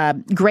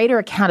 Greater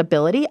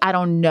accountability. I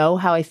don't know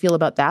how I feel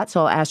about that, so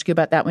I'll ask you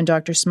about that one,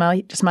 Dr.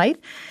 Smythe.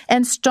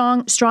 And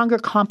stronger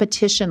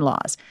competition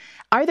laws.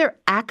 Are there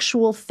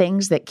actual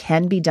things that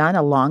can be done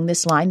along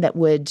this line that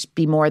would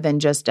be more than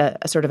just a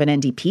sort of an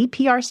NDP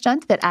PR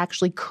stunt that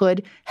actually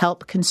could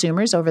help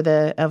consumers over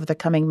the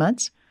coming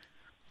months?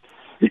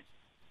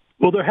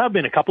 Well, there have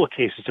been a couple of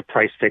cases of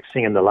price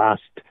fixing in the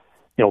last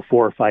 4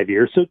 or 5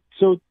 years.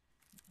 So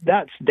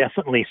that's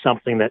definitely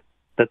something that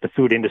the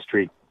food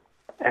industry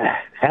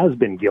has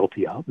been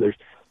guilty of.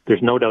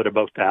 There's no doubt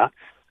about that.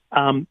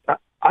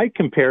 I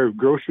compare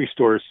grocery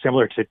stores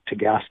similar to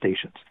gas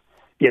stations.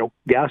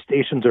 Gas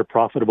stations are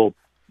profitable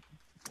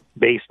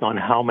based on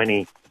how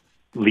many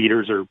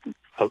liters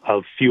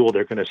of fuel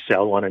they're going to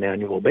sell on an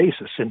annual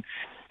basis, and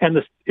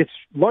it's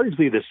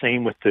largely the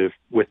same with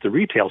the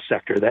retail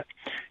sector. That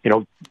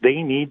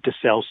they need to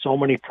sell so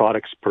many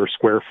products per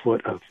square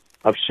foot of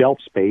shelf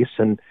space,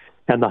 and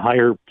the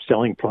higher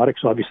selling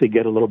products obviously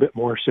get a little bit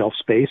more shelf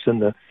space,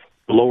 and the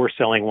lower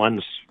selling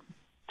ones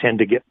tend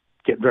to get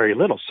very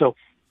little. So,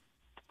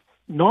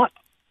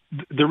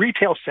 the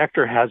retail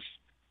sector has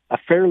a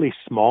fairly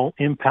small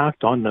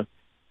impact on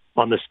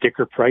the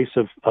sticker price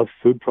of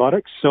food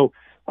products. So,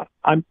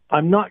 I'm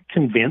not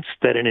convinced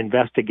that an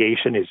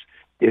investigation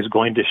is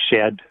going to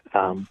shed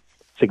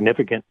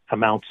significant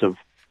amounts of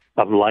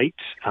light.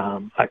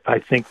 I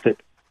think that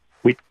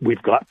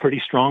we've got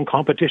pretty strong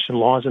competition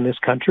laws in this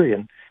country,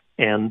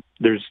 and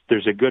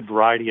there's a good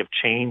variety of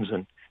chains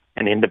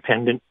and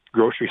independent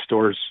grocery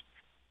stores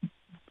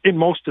in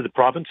most of the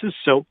provinces.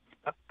 So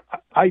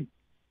I'm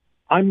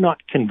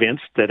not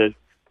convinced that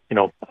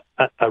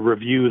a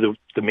review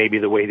maybe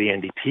the way the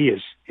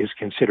NDP is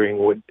considering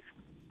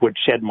would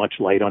shed much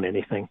light on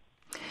anything.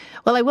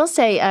 Well, I will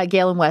say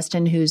Galen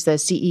Weston, who's the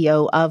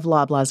CEO of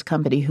Loblaw's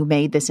company, who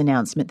made this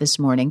announcement this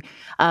morning,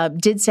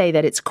 did say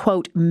that it's,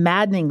 quote,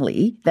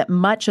 maddeningly that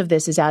much of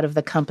this is out of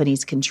the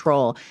company's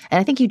control. And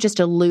I think you just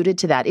alluded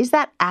to that. Is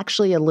that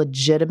actually a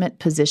legitimate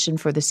position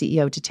for the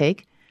CEO to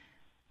take?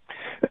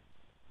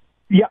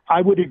 Yeah,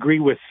 I would agree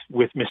with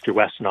Mr.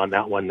 Weston on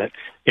that one, that,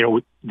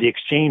 the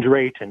exchange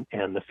rate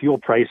and the fuel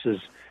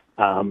prices,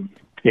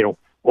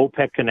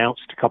 OPEC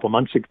announced a couple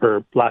months ago,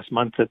 or last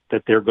month,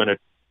 that they're going to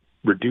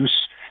reduce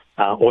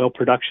oil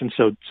production.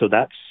 So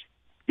that's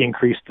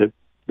increased the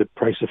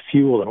price of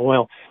fuel and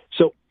oil.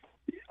 So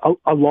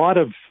a lot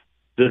of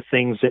the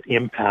things that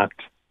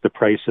impact the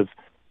price of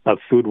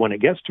food when it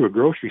gets to a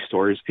grocery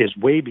store is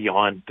way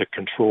beyond the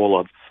control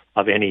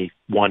of any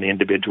one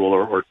individual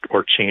or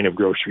chain of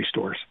grocery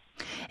stores.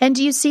 And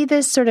do you see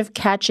this sort of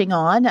catching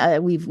on?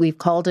 We've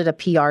called it a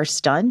PR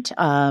stunt,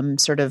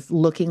 sort of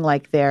looking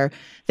like they're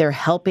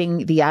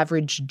helping the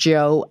average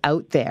Joe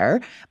out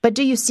there. But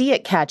do you see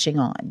it catching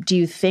on? Do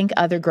you think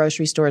other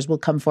grocery stores will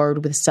come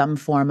forward with some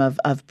form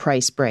of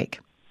price break?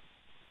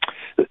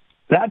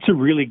 That's a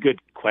really good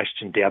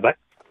question, Deb.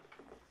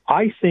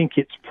 I think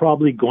it's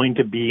probably going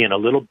to be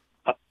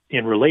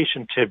in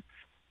relation to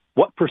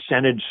what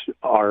percentage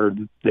are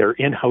their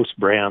in-house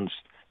brands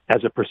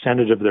as a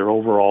percentage of their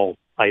overall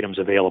items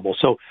available.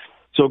 So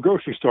a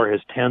grocery store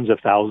has tens of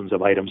thousands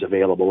of items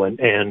available, and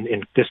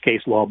in this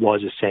case,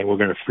 Loblaw is saying we're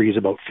going to freeze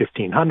about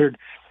 1,500.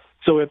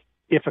 So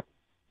if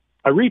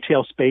a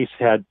retail space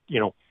had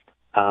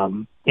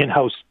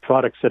in-house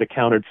products that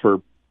accounted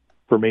for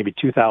maybe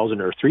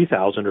 2,000 or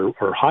 3,000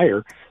 or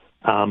higher,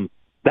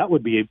 that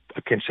would be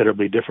a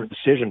considerably different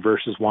decision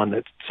versus one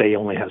that, say,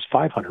 only has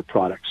 500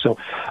 products. So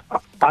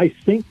I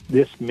think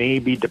this may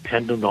be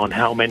dependent on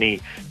how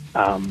many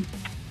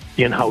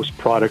in-house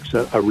products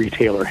a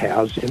retailer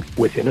has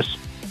within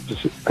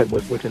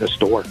a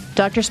store.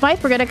 Dr.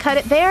 Smythe, we're going to cut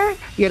it there.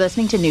 You're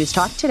listening to News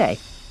Talk Today.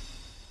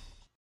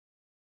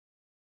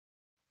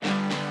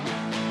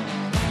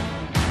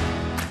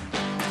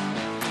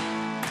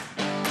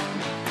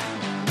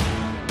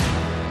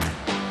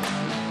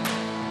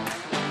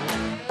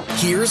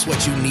 Here's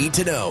what you need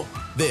to know.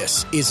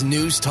 This is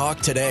News Talk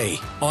Today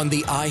on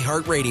the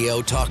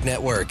iHeartRadio Talk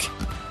Network.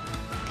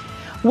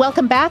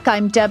 Welcome back.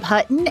 I'm Deb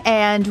Hutton,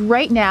 and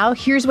right now,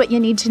 here's what you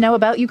need to know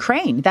about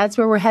Ukraine. That's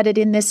where we're headed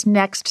in this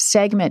next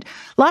segment.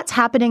 Lots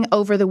happening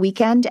over the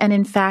weekend, and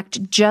in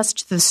fact,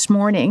 just this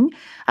morning,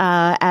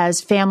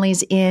 as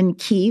families in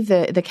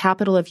Kyiv, the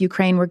capital of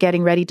Ukraine, were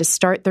getting ready to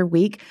start their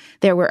week,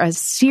 there were a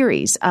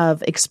series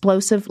of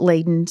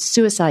explosive-laden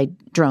suicide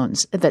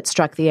drones that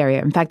struck the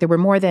area. In fact, there were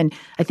more than,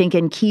 I think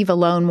in Kyiv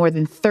alone, more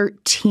than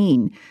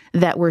 13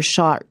 that were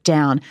shot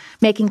down,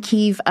 making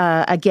Kyiv,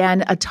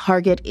 again, a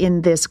target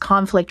in this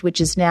conflict,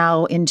 which is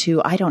now into,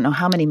 I don't know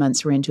how many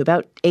months we're into,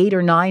 about 8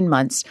 or 9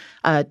 months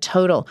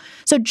total.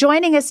 So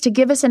joining us to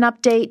give us an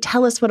update,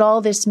 tell us what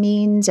all this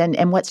means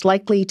and what's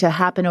likely to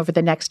happen over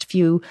the next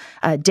few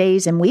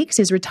days and weeks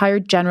is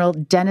retired General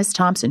Dennis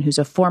Thompson, who's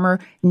a former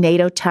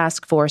NATO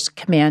task force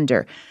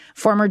commander.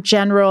 Former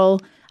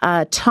General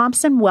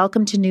Thompson,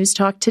 welcome to News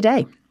Talk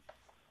today.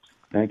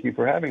 Thank you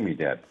for having me,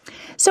 Deb.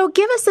 So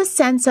give us a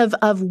sense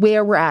of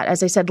where we're at.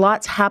 As I said,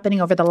 lots happening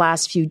over the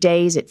last few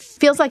days. It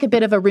feels like a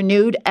bit of a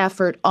renewed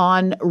effort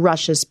on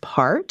Russia's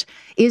part.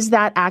 Is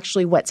that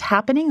actually what's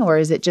happening, or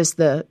is it just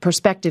the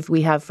perspective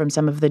we have from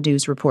some of the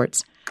news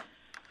reports?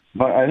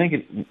 But I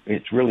think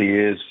it really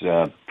is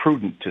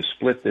prudent to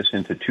split this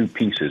into two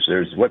pieces.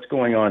 There's what's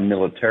going on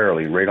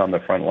militarily right on the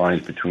front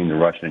lines between the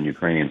Russian and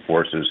Ukrainian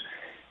forces,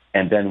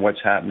 and then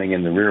what's happening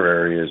in the rear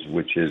areas,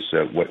 which is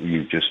what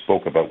you just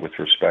spoke about with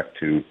respect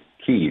to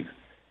Kyiv.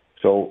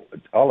 So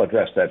I'll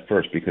address that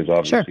first because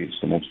obviously It's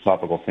the most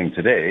topical thing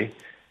today.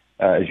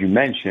 As you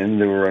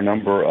mentioned, there were a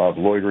number of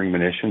loitering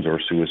munitions,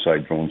 or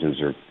suicide drones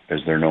as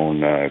they're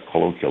known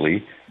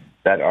colloquially,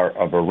 that are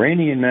of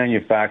Iranian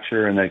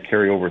manufacture and that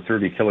carry over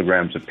 30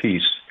 kilograms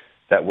apiece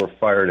that were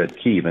fired at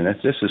Kyiv. And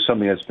this is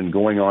something that's been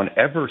going on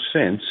ever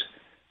since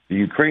the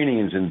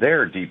Ukrainians, in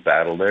their deep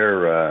battle,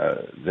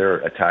 their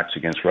attacks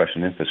against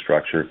Russian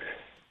infrastructure,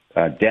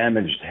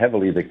 damaged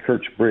heavily the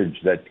Kerch Bridge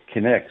that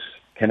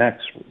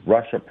connects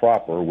Russia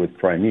proper with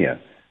Crimea,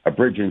 a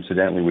bridge,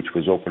 incidentally, which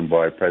was opened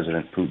by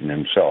President Putin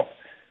himself.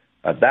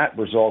 That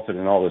resulted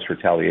in all this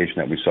retaliation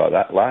that we saw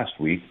that last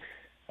week.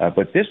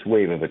 But this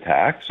wave of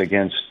attacks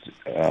against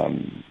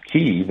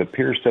Kyiv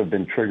appears to have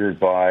been triggered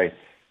by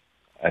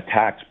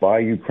attacks by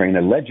Ukraine,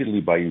 allegedly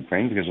by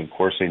Ukraine, because of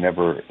course they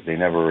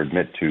never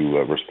admit to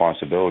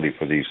responsibility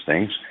for these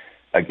things,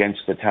 against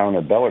the town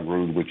of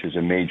Belgorod, which is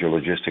a major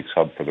logistics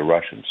hub for the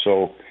Russians.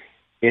 So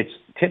it's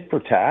tit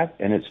for tat,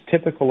 and it's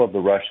typical of the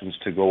Russians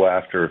to go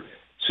after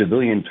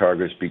civilian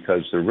targets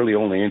because they're really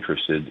only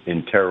interested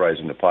in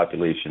terrorizing the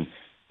population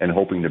and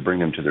hoping to bring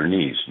them to their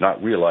knees,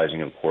 not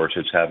realizing, of course,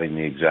 it's having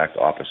the exact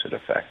opposite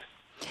effect.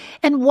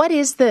 And what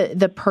is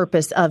the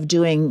purpose of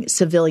doing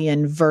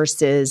civilian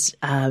versus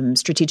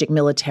strategic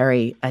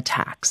military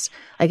attacks?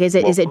 Like, is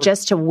it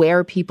just to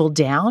wear people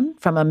down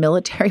from a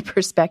military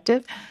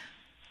perspective?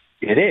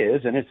 It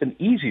is, and it's an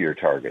easier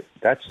target.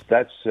 That's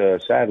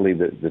sadly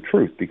the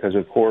truth, because,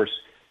 of course,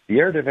 the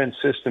air defense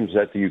systems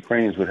that the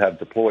Ukrainians would have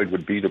deployed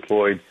would be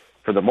deployed,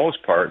 for the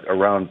most part,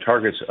 around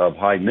targets of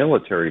high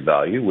military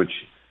value, which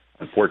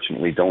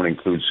unfortunately don't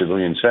include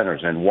civilian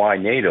centers, and why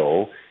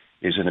NATO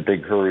is in a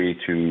big hurry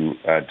to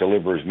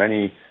deliver as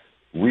many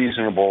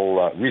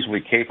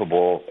reasonably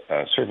capable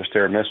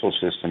surface-to-air missile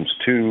systems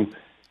to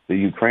the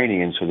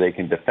Ukrainians so they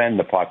can defend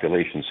the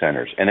population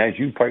centers. And as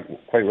you quite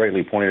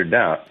rightly pointed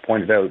out,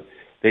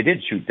 they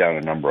did shoot down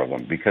a number of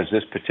them because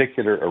this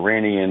particular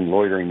Iranian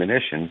loitering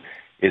munition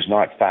is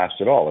not fast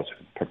at all. It's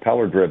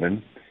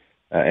propeller-driven.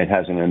 It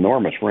has an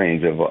enormous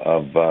range of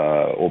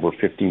over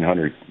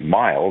 1,500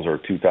 miles or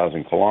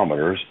 2,000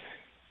 kilometers.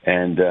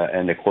 And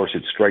of course,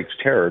 it strikes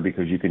terror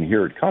because you can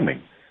hear it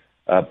coming.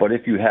 But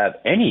if you have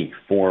any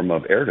form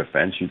of air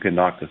defense, you can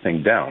knock the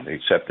thing down,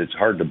 except it's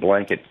hard to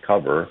blanket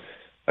cover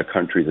a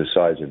country the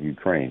size of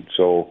Ukraine.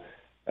 So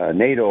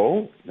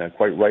NATO,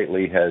 quite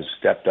rightly, has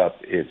stepped up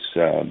its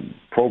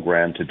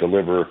program to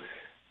deliver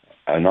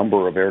a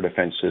number of air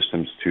defense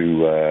systems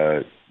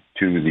to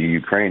the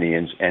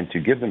Ukrainians and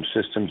to give them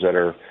systems that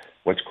are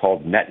what's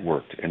called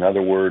networked. In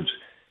other words,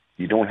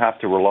 you don't have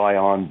to rely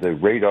on the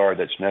radar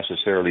that's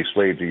necessarily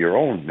slave to your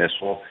own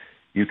missile.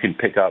 You can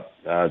pick up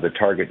the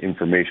target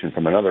information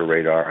from another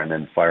radar and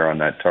then fire on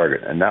that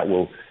target. And that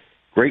will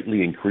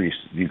greatly increase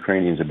the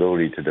Ukrainians'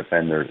 ability to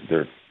defend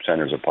their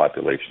centers of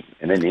population.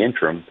 And in the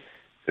interim,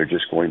 they're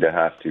just going to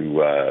have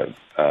to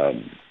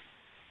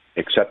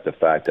accept the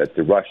fact that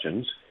the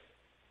Russians,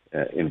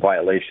 in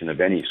violation of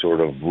any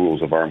sort of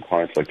rules of armed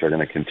conflict, are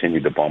going to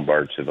continue to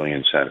bombard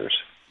civilian centers.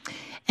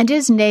 And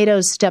is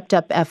NATO's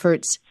stepped-up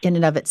efforts in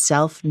and of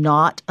itself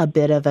not a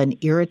bit of an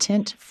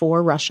irritant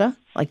for Russia?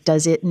 Like,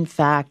 does it, in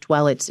fact,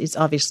 while it's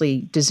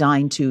obviously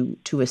designed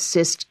to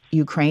assist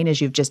Ukraine,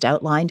 as you've just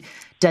outlined,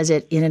 does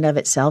it in and of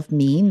itself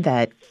mean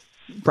that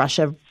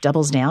Russia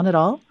doubles down at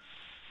all?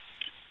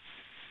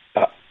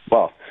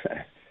 Well,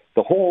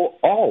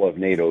 all of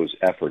NATO's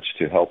efforts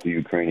to help the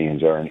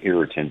Ukrainians are an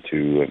irritant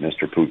to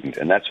Mr. Putin,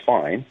 and that's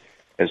fine,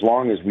 as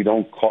long as we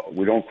don't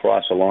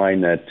cross a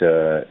line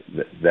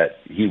that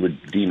he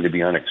would deem to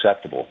be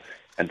unacceptable.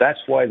 And that's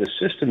why the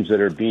systems that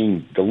are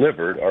being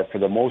delivered are, for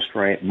the most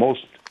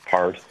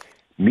part,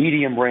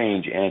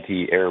 medium-range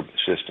anti-air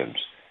systems.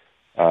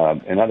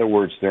 In other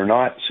words, they're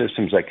not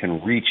systems that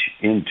can reach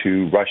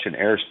into Russian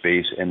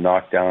airspace and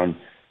knock down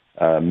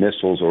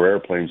missiles or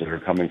airplanes that are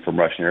coming from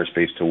Russian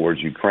airspace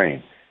towards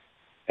Ukraine.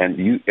 And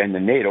the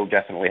NATO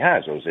definitely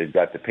has those. They've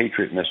got the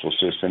Patriot missile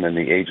system and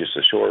the Aegis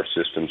Ashore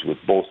systems, which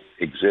both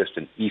exist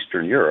in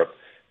Eastern Europe,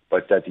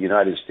 but that the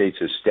United States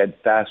has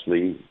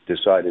steadfastly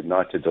decided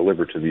not to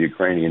deliver to the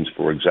Ukrainians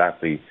for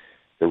exactly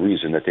the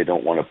reason that they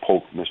don't want to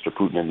poke Mr.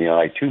 Putin in the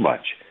eye too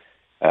much.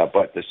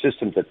 But the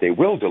systems that they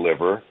will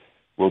deliver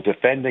will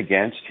defend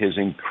against his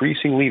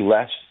increasingly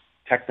less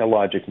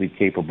technologically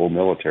capable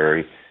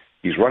military.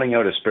 He's running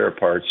out of spare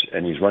parts,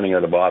 and he's running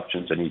out of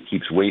options, and he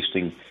keeps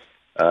wasting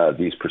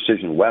these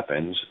precision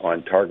weapons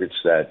on targets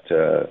that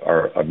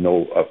are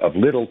of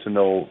little to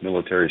no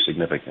military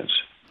significance.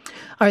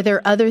 Are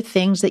there other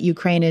things that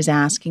Ukraine is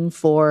asking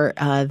for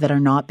that are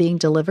not being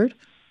delivered?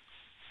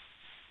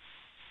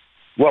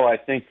 Well, I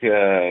think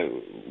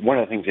one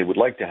of the things they would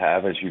like to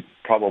have is you've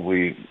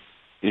probably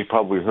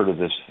heard of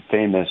this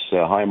famous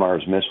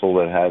HIMARS missile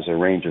that has a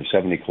range of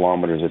 70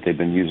 kilometers that they've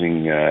been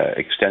using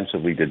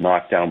extensively to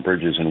knock down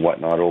bridges and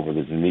whatnot over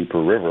the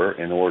Dnieper River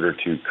in order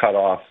to cut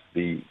off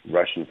the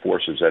Russian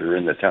forces that are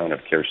in the town of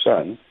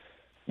Kherson.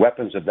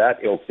 Weapons of that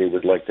ilk they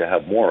would like to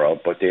have more of,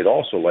 but they'd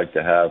also like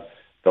to have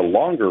the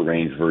longer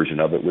range version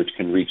of it, which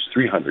can reach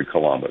 300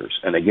 kilometers.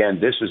 And again,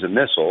 this is a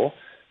missile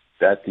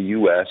that the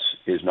U.S.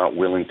 is not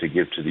willing to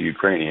give to the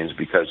Ukrainians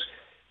because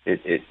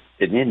in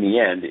the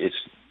end,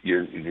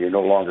 you're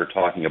no longer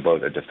talking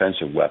about a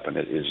defensive weapon.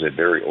 It is a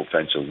very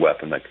offensive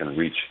weapon that can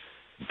reach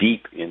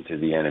deep into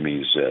the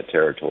enemy's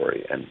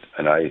territory.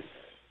 And I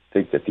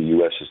think that the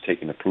U.S. has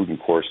taken a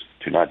prudent course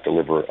to not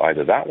deliver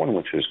either that one,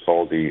 which is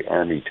called the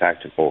Army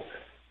Tactical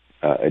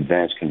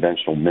Advanced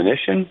Conventional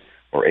Munition,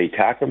 or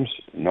ATACMS,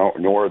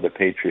 nor the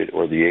Patriot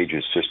or the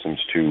Aegis systems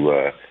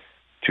to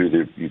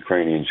the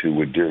Ukrainians who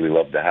would dearly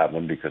love to have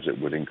them because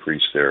it would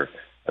increase their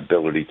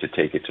ability to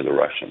take it to the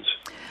Russians.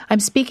 I'm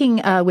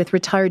speaking with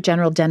retired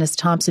General Dennis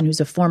Thompson, who's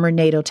a former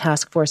NATO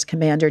task force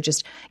commander,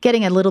 just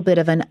getting a little bit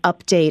of an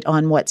update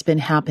on what's been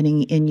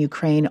happening in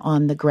Ukraine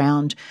on the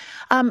ground.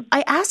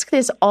 I ask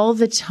this all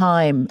the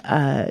time,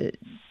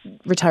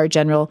 retired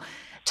General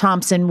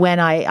Thompson, when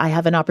I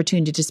have an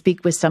opportunity to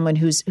speak with someone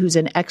who's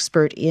an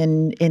expert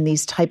in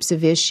these types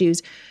of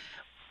issues.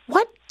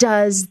 What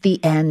does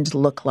the end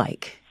look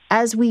like?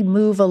 As we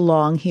move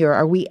along here,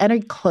 are we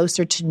any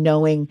closer to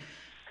knowing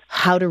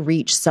how to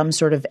reach some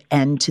sort of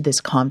end to this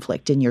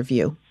conflict, in your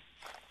view?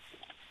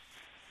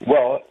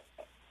 Well,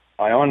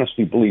 I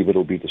honestly believe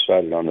it'll be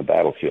decided on the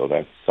battlefield.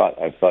 I've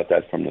thought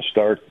that from the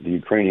start. The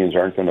Ukrainians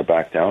aren't going to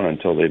back down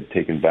until they've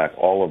taken back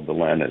all of the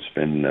land that's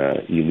been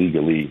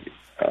illegally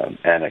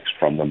annexed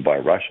from them by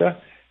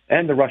Russia,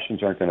 and the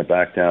Russians aren't going to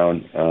back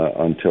down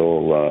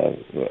until,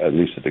 at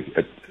least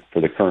for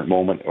the current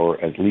moment,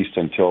 or at least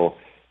until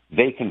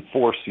they can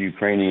force the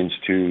Ukrainians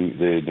to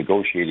the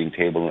negotiating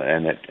table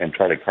and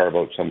try to carve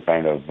out some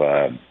kind of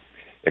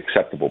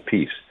acceptable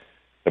peace.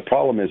 The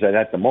problem is that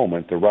at the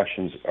moment, the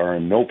Russians are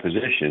in no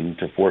position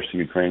to force the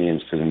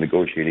Ukrainians to the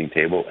negotiating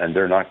table, and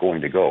they're not going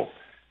to go.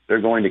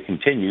 They're going to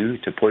continue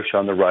to push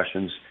on the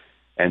Russians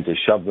and to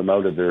shove them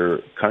out of their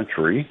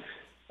country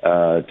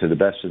to the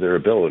best of their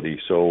ability.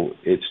 So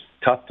it's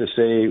tough to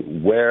say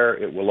where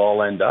it will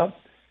all end up.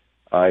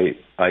 I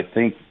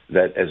think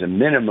that as a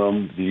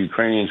minimum, the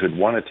Ukrainians would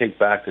want to take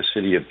back the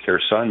city of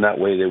Kherson. That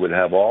way they would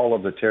have all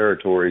of the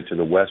territory to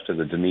the west of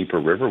the Dnieper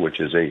River, which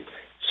is a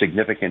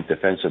significant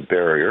defensive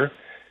barrier,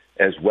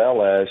 as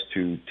well as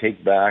to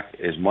take back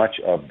as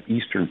much of the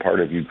eastern part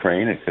of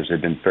Ukraine, because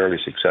they've been fairly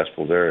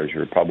successful there, as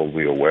you're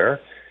probably aware,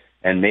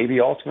 and maybe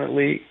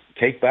ultimately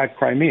take back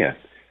Crimea.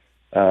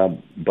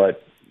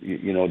 But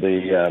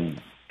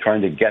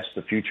trying to guess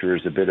the future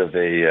is a bit of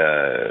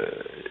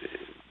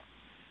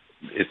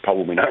it's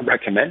probably not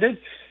recommended.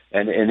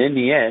 And in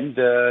the end,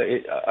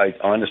 I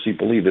honestly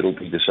believe it'll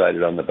be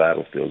decided on the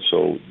battlefield.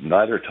 So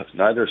neither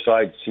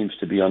side seems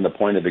to be on the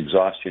point of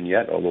exhaustion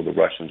yet, although the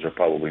Russians are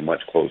probably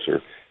much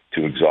closer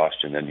to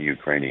exhaustion than the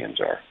Ukrainians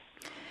are.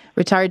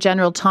 Retired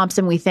General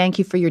Thompson, we thank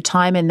you for your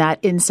time and that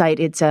insight.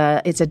 It's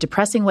a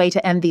depressing way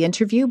to end the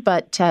interview,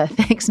 but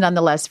thanks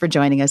nonetheless for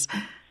joining us.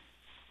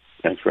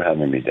 Thanks for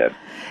having me, Deb.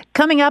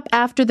 Coming up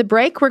after the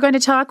break, we're going to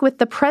talk with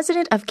the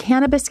president of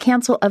Cannabis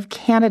Council of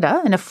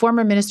Canada and a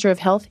former Minister of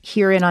Health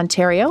here in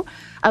Ontario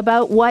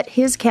about what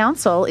his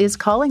council is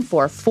calling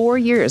for 4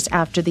 years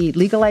after the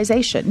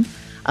legalization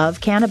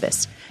of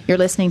cannabis. You're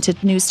listening to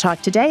News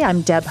Talk Today. I'm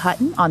Deb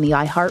Hutton on the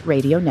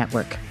iHeartRadio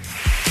Network.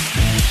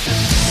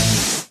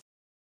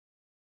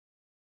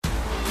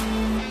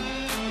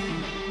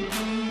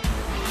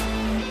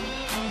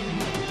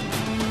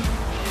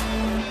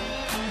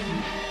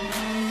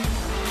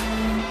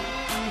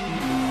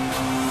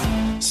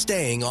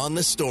 Staying on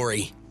the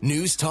story.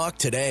 News Talk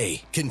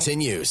Today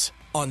continues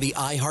on the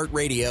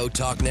iHeartRadio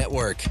Talk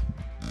Network.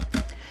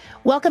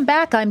 Welcome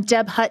back. I'm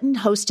Deb Hutton,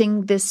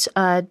 hosting this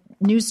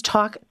News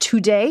Talk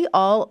Today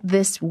all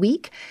this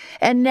week.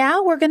 And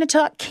now we're going to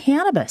talk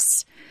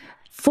cannabis.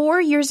 4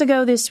 years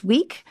ago this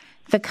week,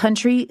 the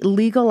country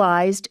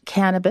legalized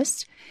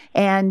cannabis.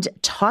 And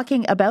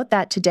talking about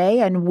that today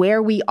and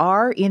where we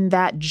are in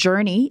that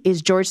journey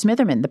is George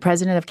Smitherman, the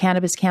president of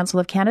Cannabis Council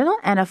of Canada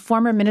and a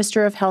former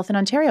Minister of Health in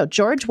Ontario.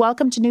 George,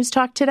 welcome to News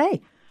Talk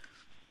Today.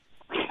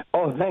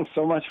 Oh, thanks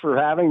so much for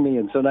having me,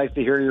 and so nice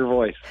to hear your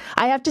voice.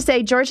 I have to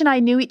say, George and I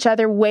knew each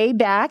other way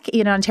back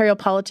in Ontario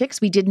politics.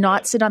 We did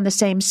not sit on the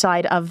same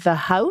side of the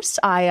House.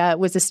 I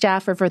was a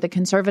staffer for the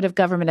Conservative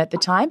government at the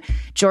time.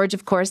 George,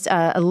 of course,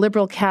 a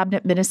Liberal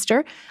cabinet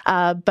minister,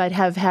 but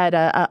have had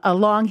a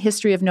long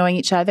history of knowing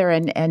each other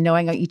and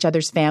knowing each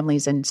other's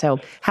families. And so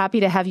happy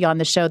to have you on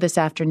the show this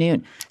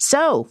afternoon.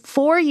 So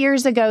 4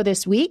 years ago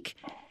this week,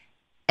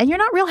 and you're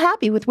not real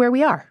happy with where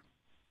we are.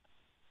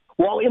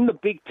 Well, in the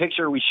big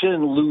picture, we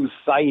shouldn't lose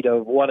sight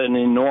of what an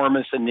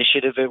enormous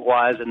initiative it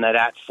was, and that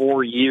at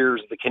 4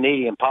 years, the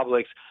Canadian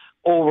public's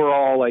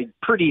overall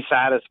pretty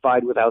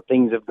satisfied with how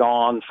things have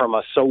gone from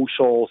a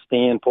social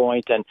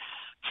standpoint, and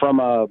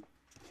from a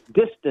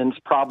distance,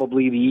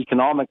 probably the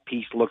economic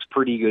piece looks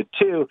pretty good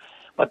too.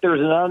 But there's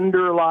an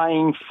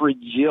underlying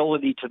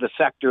fragility to the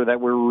sector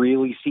that we're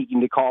really seeking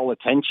to call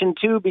attention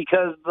to,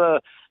 because the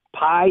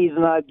pie is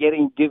not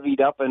getting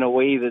divvied up in a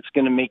way that's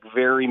going to make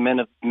very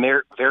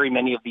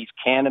many of these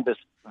cannabis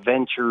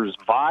ventures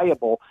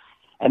viable.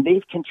 And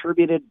they've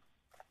contributed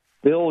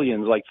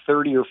billions, like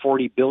 $30 or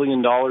 $40 billion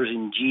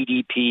in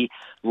GDP,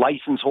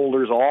 license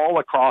holders all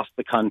across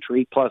the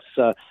country. Plus,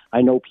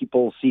 I know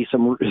people see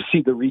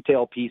the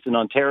retail piece in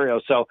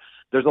Ontario. So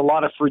there's a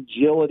lot of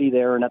fragility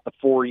there. And at the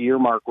 4-year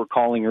mark, we're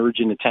calling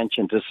urgent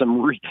attention to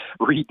some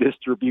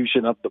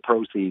redistribution of the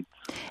proceeds.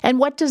 And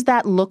what does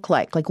that look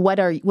like? Like,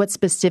 what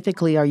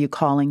specifically are you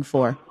calling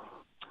for?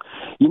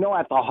 You know,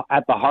 at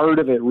the heart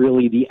of it,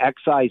 really, the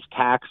excise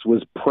tax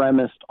was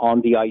premised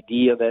on the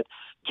idea that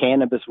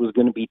cannabis was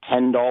going to be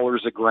 $10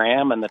 a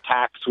gram and the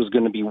tax was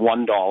going to be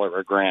 $1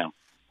 a gram.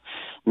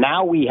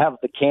 Now we have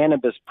the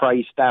cannabis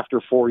priced after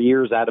 4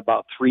 years at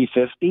about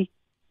 $3.50,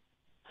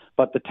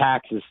 but the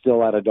tax is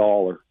still at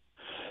 $1.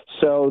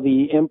 So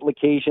the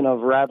implication of,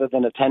 rather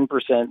than a 10%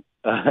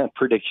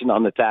 prediction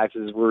on the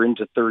taxes, we're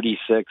into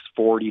 36,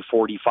 40,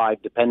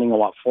 45, depending on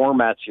what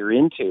formats you're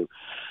into.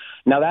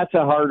 Now, that's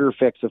a harder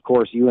fix, of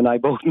course. You and I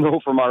both know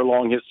from our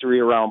long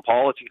history around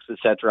politics, et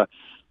cetera.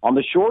 On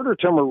the shorter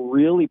term, we're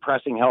really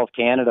pressing Health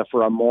Canada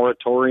for a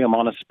moratorium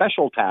on a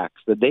special tax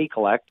that they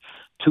collect,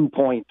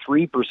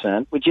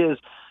 2.3%, which is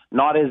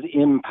not as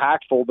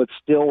impactful, but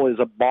still is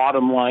a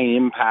bottom line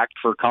impact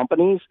for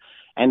companies,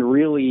 and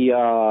really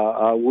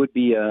would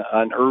be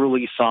an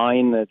early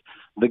sign that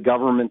the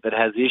government that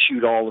has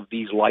issued all of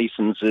these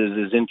licenses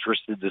is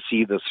interested to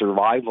see the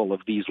survival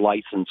of these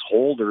license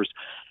holders.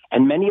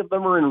 And many of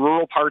them are in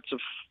rural parts of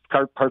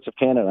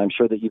Canada. I'm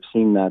sure that you've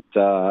seen that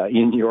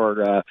in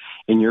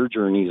your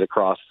journeys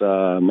across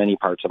many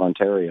parts of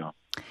Ontario.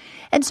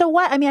 And so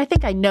what, I mean, I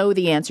think I know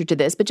the answer to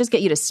this, but just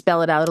get you to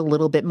spell it out a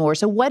little bit more.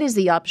 So what is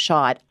the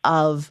upshot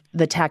of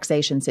the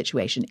taxation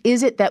situation?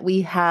 Is it that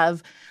we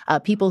have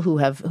people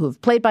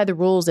who've played by the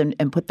rules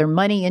and put their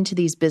money into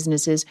these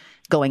businesses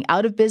going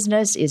out of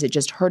business? Is it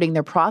just hurting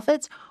their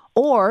profits?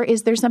 Or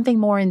is there something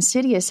more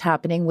insidious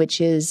happening, which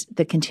is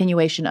the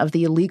continuation of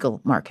the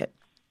illegal market?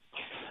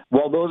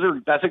 Well,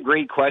 that's a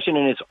great question,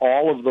 and it's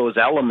all of those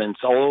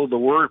elements, although the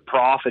word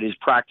profit is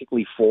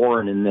practically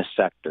foreign in this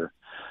sector.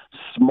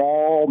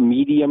 Small,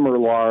 medium, or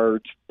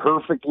large,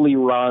 perfectly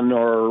run,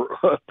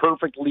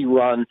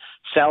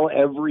 sell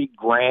every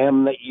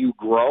gram that you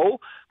grow.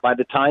 By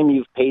the time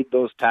you've paid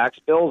those tax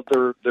bills,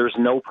 there's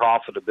no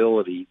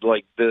profitability.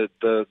 Like the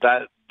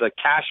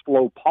cash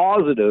flow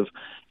positive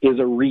is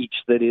a reach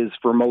that is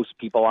for most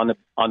people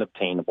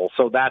unobtainable.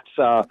 So that's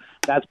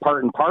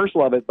part and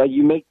parcel of it. But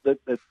you make the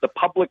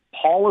public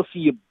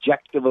policy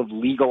objective of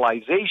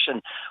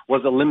legalization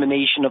was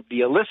elimination of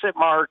the illicit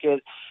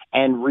market.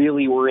 And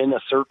really, we're in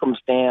a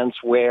circumstance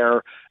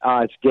where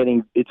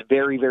it's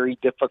very, very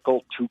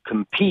difficult to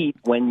compete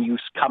when you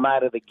come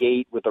out of the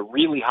gate with a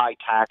really high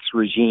tax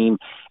regime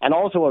and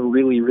also a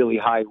really, really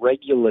high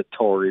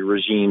regulatory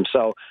regime.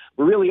 So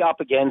we're really up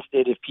against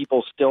it if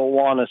people still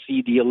want to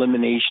see the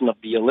elimination of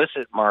the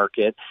illicit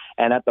market.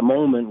 And at the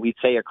moment, we'd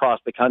say across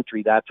the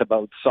country, that's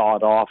about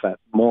sawed off at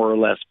more or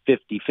less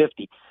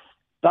 50-50.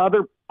 The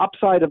other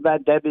upside of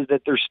that, Deb, is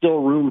that there's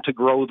still room to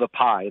grow the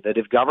pie, that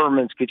if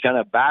governments could kind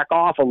of back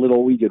off a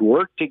little, we could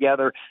work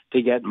together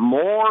to get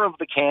more of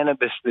the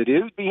cannabis that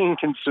is being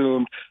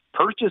consumed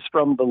purchased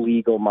from the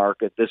legal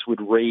market. This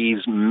would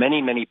raise many,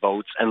 many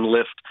boats and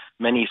lift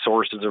many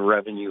sources of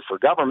revenue for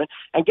government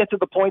and get to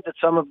the point that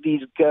some of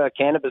these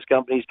cannabis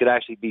companies could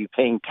actually be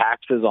paying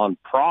taxes on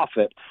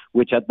profit,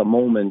 which at the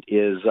moment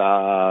is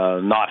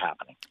not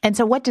happening. And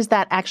so what does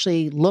that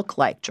actually look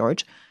like,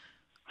 George?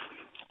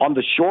 On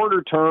the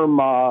shorter term,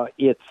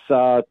 it's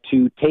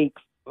to take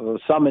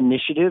some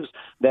initiatives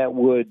that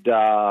would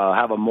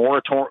have a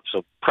moratorium,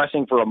 so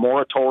pressing for a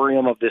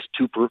moratorium of this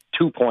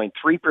 2.3%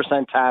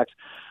 tax.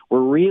 We're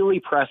really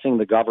pressing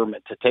the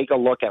government to take a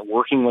look at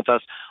working with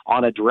us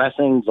on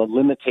addressing the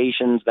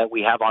limitations that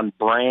we have on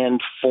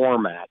brand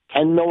format.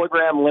 10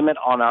 milligram limit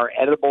on our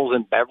edibles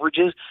and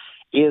beverages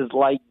is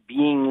like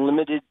being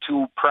limited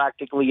to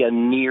practically a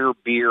near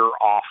beer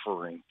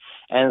offering.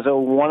 And so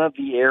one of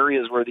the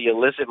areas where the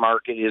illicit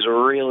market is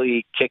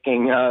really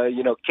kicking us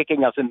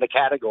in the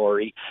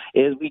category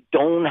is we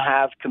don't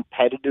have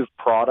competitive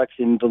products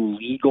in the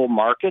legal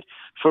market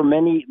for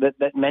many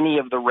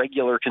of the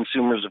regular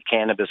consumers of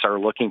cannabis are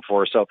looking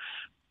for. So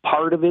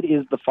part of it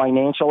is the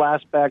financial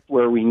aspect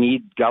where we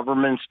need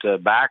governments to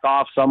back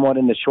off somewhat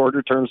in the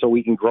shorter term so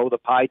we can grow the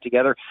pie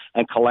together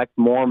and collect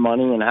more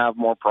money and have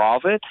more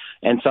profit.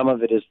 And some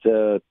of it is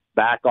to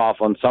back off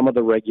on some of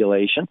the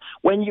regulation.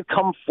 When you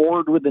come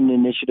forward with an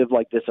initiative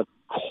like this, of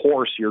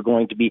course, you're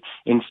going to be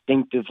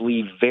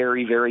instinctively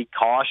very, very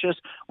cautious.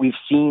 We've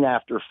seen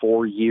after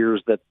 4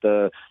 years that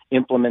the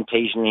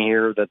implementation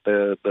here, that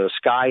the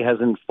sky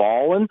hasn't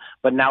fallen,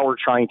 but now we're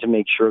trying to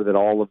make sure that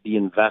all of the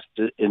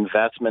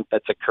investment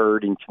that's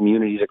occurred in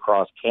communities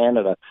across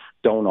Canada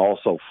don't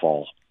also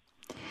fall.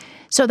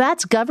 So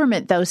that's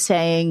government, though,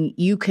 saying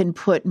you can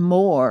put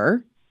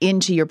more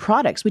into your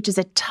products, which is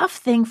a tough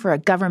thing for a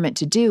government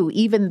to do,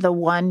 even the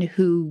one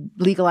who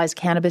legalized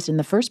cannabis in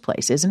the first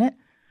place, isn't it?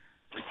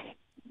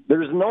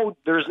 There's no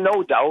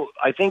doubt.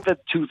 I think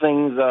that two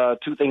things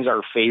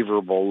are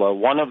favorable.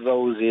 One of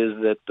those is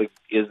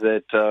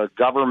that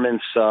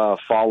governments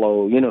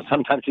follow,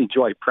 sometimes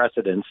enjoy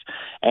precedence,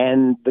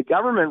 and the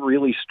government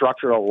really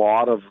structured a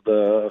lot of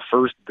the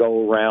first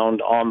go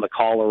round on the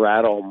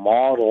Colorado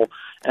model,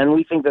 and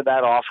we think that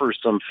offers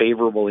some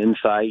favorable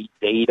insight,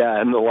 data,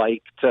 and the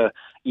like to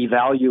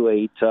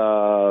evaluate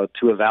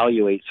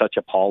such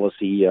a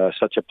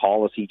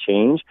policy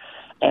change.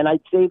 And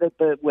I'd say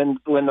that when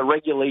the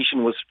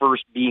regulation was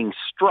first being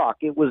struck,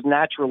 it was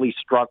naturally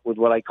struck with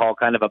what I call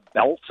kind of a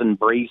belts and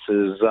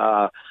braces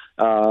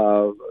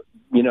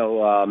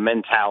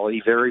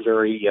mentality, very,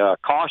 very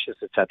cautious,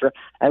 etc.,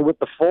 and with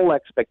the full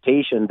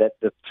expectation that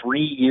the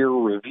 3-year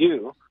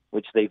review,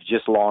 which they've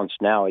just launched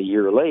now a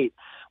year late,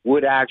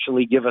 would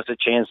actually give us a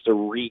chance to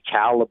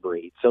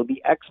recalibrate. So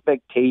the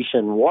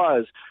expectation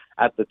was,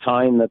 at the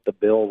time that the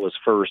bill was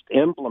first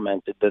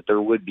implemented, that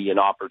there would be an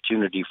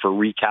opportunity for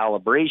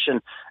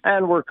recalibration,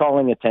 and we're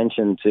calling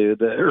attention to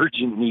the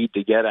urgent need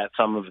to get at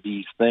some of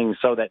these things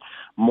so that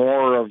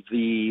more of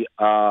the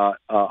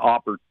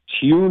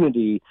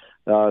opportunity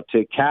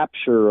to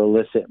capture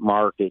illicit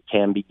market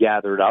can be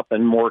gathered up,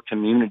 and more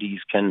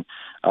communities can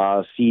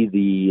see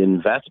the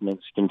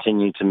investments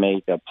continue to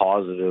make a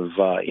positive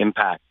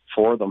impact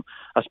for them,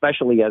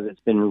 especially as it's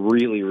been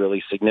really,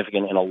 really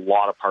significant in a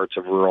lot of parts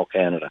of rural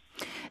Canada.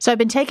 So I've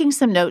been taking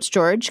some notes,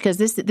 George, because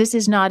this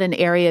is not an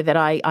area that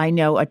I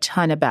know a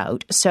ton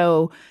about.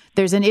 So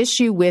there's an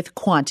issue with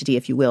quantity,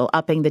 if you will,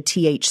 upping the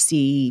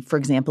THC, for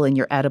example, in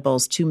your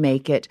edibles to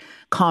make it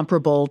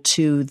comparable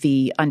to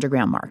the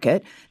underground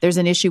market. There's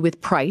an issue with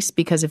price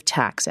because of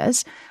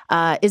taxes.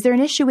 Is there an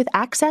issue with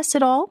access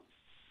at all?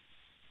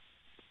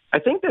 I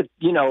think that,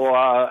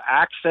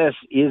 access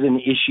is an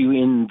issue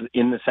in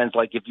the sense,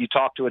 like, if you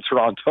talk to a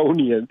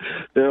Torontonian,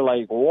 they're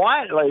like,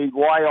 what? Like,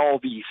 why all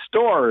these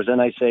stores?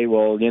 And I say,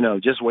 well,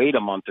 just wait a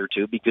month or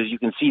two, because you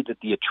can see that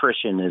the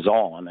attrition is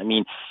on. I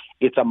mean,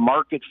 it's a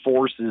market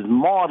forces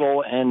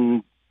model,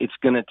 and it's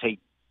going to take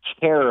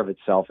care of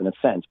itself in a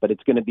sense, but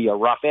it's going to be a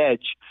rough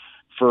edge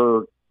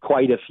for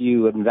quite a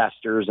few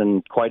investors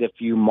and quite a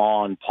few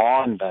ma and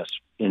pa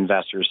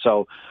investors.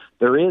 So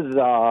there is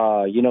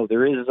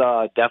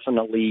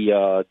definitely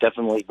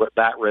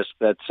that risk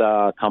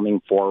that's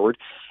coming forward.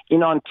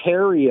 In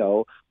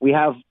Ontario, we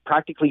have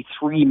practically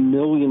 3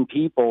 million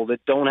people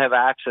that don't have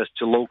access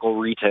to local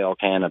retail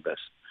cannabis.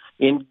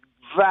 In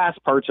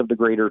vast parts of the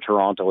Greater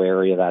Toronto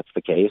area, that's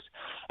the case.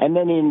 And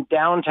then in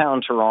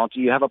downtown Toronto,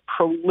 you have a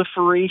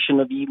proliferation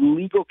of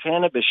illegal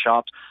cannabis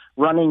shops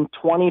running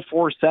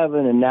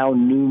 24/7, and now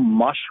new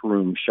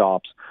mushroom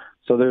shops.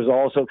 So there's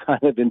also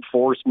kind of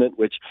enforcement,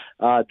 which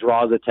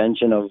draws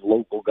attention of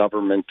local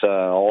government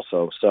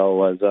also.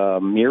 So there's a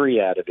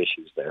myriad of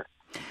issues there.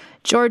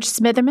 George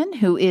Smitherman,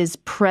 who is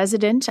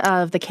president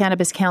of the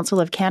Cannabis Council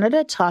of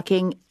Canada,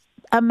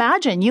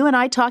 imagine you and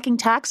I talking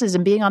taxes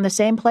and being on the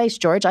same place,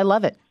 George. I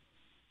love it.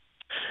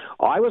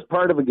 I was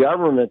part of a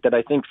government that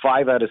I think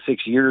 5 out of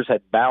 6 years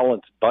had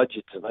balanced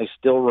budgets, and I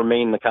still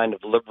remain the kind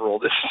of liberal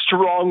that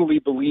strongly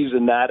believes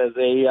in that as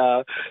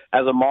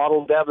a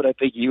model, Deb, and I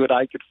think you and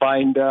I could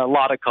find a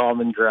lot of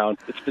common ground.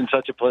 It's been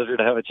such a pleasure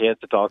to have a chance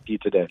to talk to you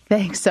today.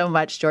 Thanks so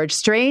much, George.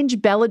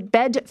 Strange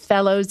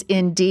bedfellows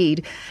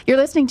indeed. You're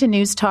listening to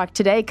News Talk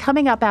Today.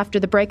 Coming up after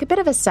the break, a bit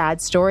of a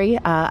sad story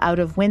out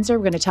of Windsor.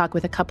 We're going to talk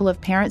with a couple of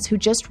parents who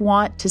just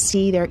want to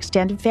see their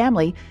extended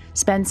family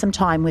spend some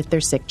time with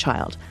their sick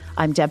child.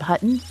 I'm Deb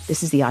Hutton.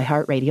 This is the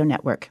iHeartRadio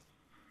Network.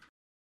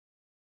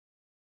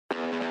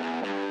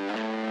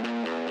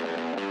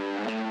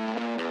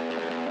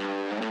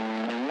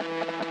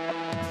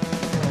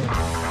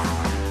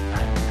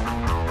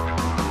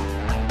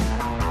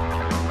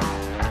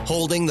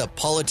 Holding the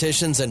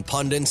politicians and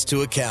pundits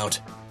to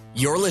account.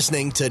 You're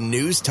listening to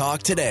News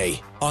Talk Today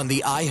on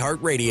the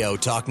iHeartRadio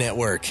Talk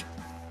Network.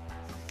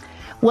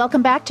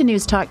 Welcome back to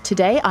News Talk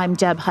Today. I'm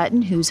Deb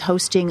Hutton, who's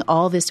hosting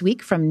all this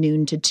week from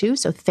noon to 2.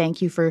 So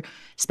thank you for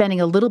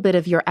spending a little bit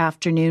of your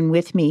afternoon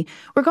with me.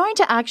 We're going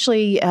to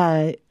actually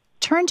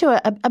turn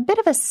to a bit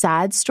of a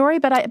sad story,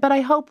 but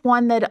I hope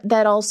one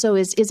that also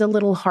is a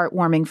little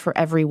heartwarming for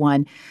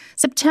everyone.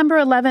 September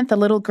 11th, a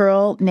little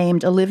girl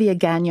named Olivia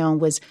Gagnon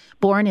was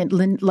born at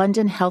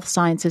London Health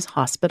Sciences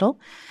Hospital.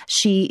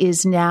 She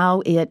is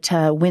now at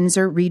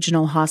Windsor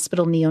Regional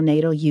Hospital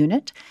Neonatal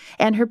Unit,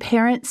 and her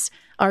parents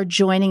are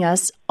joining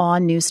us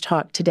on News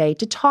Talk today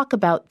to talk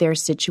about their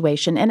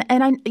situation.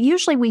 And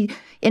usually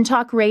in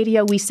talk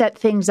radio, we set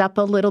things up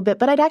a little bit,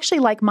 but I'd actually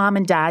like Mom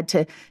and Dad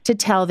to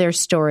tell their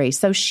story.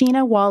 So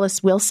Sheena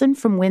Wallace-Wilson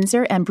from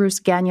Windsor and Bruce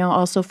Gagnon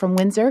also from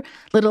Windsor,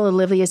 little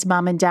Olivia's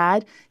mom and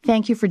dad,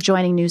 thank you for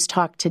joining News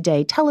Talk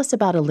today. Tell us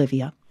about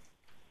Olivia.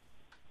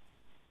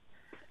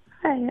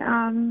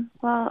 Hi.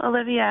 Well,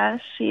 Olivia,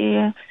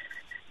 she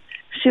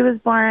was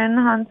born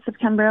on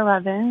September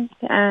 11th,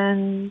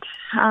 and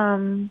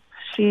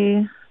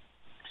she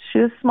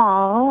was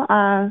small,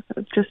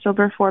 just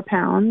over 4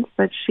 pounds,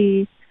 but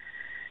she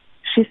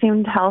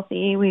seemed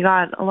healthy. We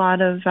got a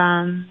lot of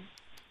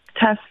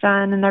tests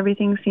done, and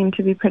everything seemed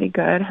to be pretty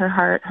good. Her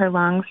heart, her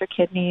lungs, her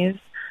kidneys.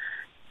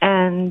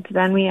 And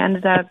then we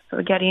ended up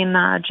getting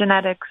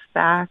genetics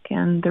back,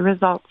 and the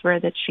results were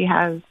that she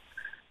has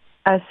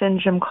a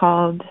syndrome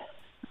called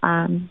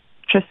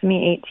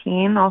trisomy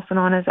 18, also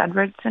known as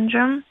Edwards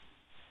syndrome.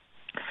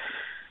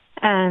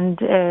 And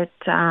the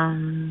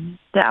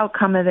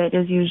outcome of it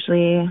is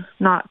usually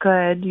not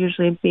good.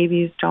 Usually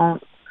babies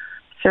don't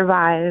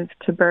survive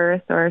to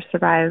birth or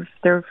survive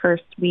their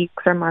first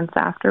weeks or months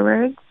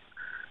afterwards.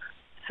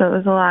 So it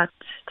was a lot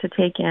to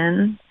take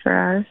in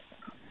for us.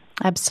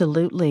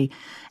 Absolutely.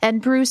 And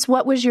Bruce,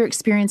 what was your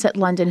experience at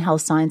London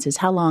Health Sciences?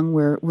 How long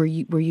were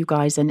you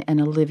guys and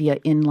Olivia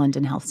in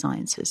London Health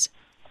Sciences?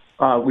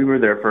 We were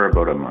there for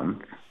about a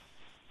month,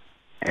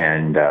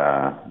 and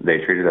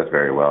they treated us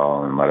very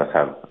well and let us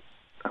have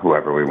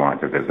whoever we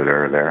want to visit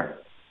her there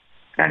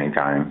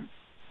anytime.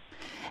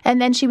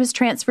 And then she was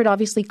transferred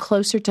obviously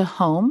closer to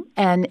home.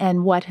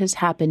 And what has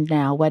happened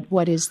now?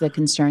 What is the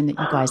concern that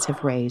you guys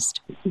have raised?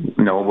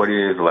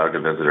 Nobody is allowed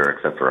to visit her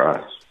except for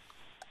us.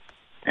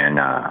 And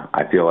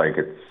I feel like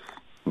it's,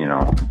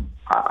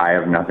 I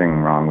have nothing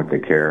wrong with the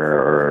care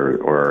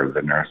or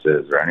the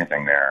nurses or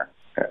anything there.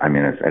 I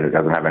mean, it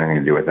doesn't have anything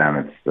to do with them.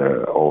 It's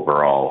the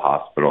overall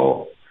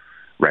hospital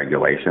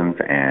regulations.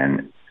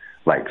 And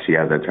like, she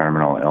has a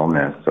terminal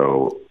illness,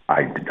 so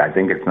I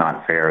think it's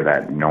not fair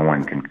that no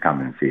one can come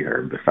and see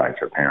her besides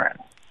her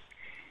parents.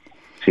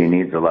 She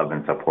needs the love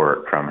and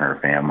support from her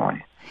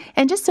family.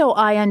 And just so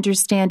I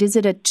understand, is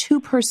it a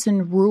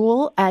 2-person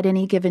rule at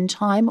any given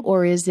time,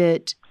 or is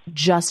it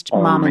just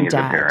mom and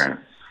dad? Only the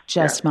parents.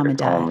 Just mom and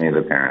dad. Only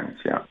the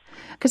parents, yeah.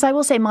 Because I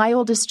will say my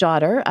oldest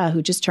daughter,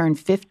 who just turned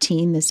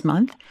 15 this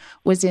month,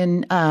 was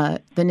in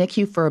the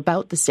NICU for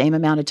about the same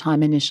amount of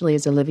time initially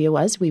as Olivia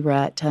was. We were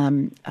at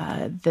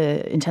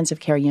the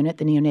intensive care unit,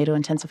 the neonatal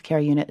intensive care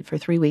unit, for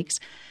 3 weeks,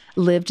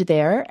 lived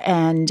there.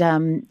 And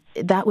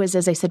that was,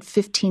 as I said,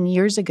 15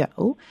 years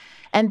ago.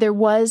 And there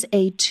was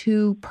a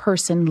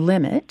 2-person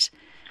limit,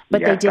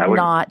 but they did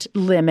not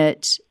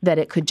limit that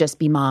it could just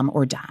be mom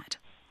or dad.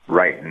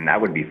 Right, and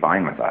that would be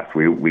fine with us.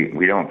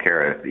 We don't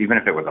care, even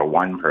if it was a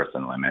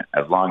 1-person limit,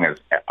 as long as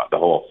the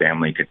whole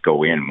family could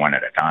go in one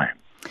at a time.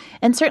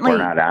 And certainly, we're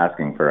not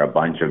asking for a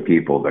bunch of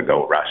people to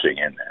go rushing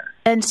in there.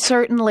 And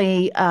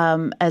certainly,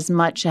 as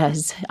much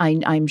as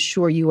I'm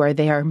sure you are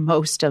there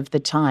most of the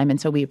time,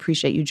 and so we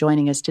appreciate you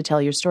joining us to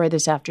tell your story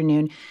this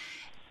afternoon,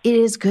 it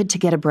is good to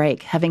get a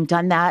break. Having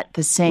done that,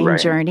 the same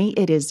journey,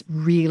 it is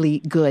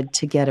really good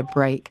to get a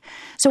break.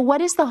 So what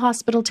is the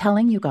hospital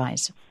telling you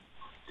guys?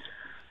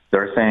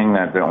 They're saying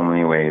that the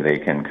only way they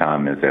can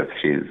come is if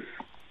she's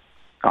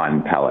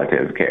on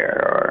palliative care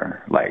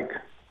or like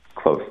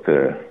close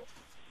to,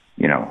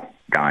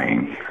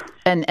 dying.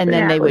 And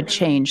then they would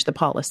change the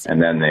policy.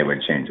 And then they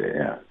would change it,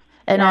 yeah.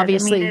 And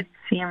obviously, they made it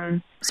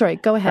seem, sorry,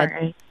 go ahead.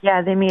 Sorry.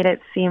 Yeah, they made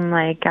it seem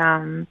like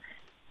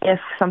if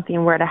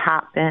something were to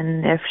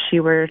happen, if she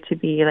were to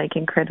be like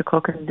in critical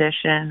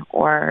condition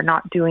or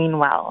not doing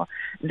well,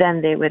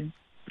 then they would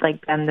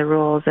like bend the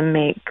rules and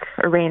make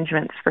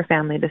arrangements for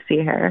family to see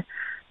her.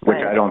 Which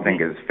I don't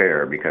think is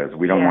fair, because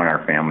we don't want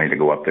our family to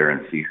go up there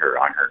and see her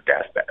on her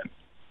deathbed.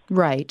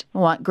 Right. We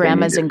want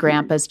grandmas and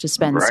grandpas to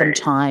spend some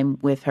time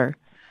with her.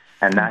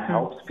 And that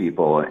helps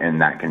people in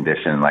that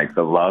condition. Like,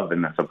 the love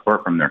and the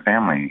support from their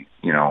family,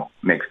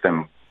 makes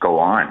them go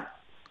on.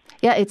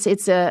 Yeah, it's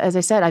as I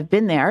said, I've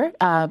been there,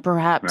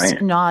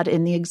 perhaps not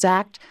in the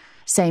exact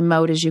same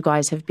mode as you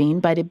guys have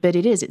been, but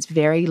it is. It's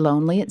very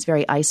lonely, it's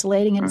very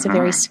isolating, and it's a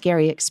very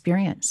scary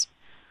experience.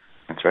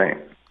 That's right.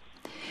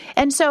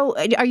 And so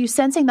are you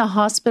sensing the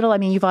hospital, I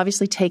mean, you've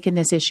obviously taken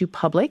this issue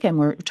public, and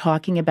we're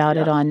talking about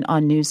it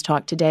on News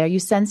Talk today. Are you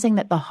sensing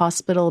that the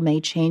hospital may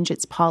change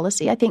its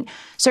policy? I think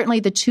certainly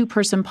the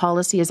 2-person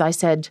policy, as I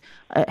said,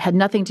 had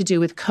nothing to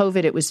do with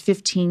COVID. It was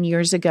 15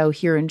 years ago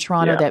here in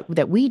Toronto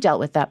that we dealt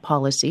with that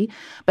policy.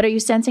 But are you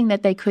sensing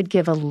that they could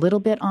give a little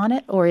bit on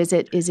it, or is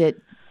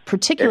it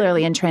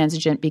particularly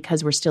intransigent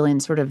because we're still in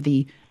sort of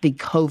the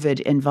COVID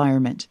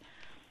environment?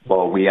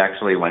 Well, we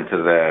actually went to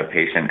the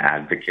patient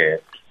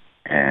advocate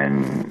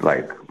and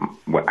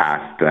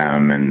asked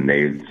them, and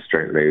they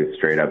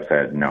straight up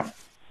said no.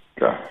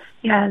 So.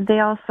 Yeah, they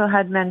also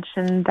had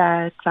mentioned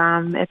that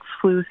it's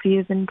flu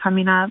season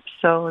coming up,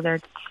 so they're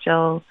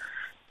still,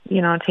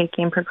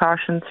 taking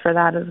precautions for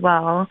that as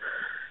well,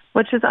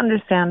 which is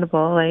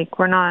understandable. Like,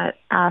 we're not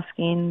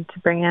asking to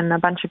bring in a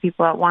bunch of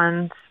people at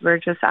once. We're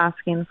just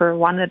asking for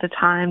one at a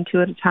time,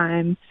 two at a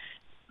time.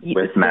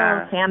 With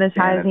masks,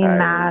 sanitizing,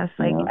 masks,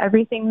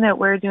 everything that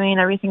we're doing,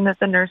 everything that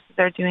the nurses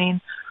are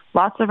doing.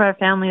 Lots of our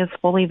family is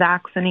fully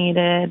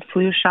vaccinated,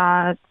 flu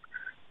shots.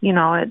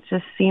 It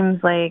just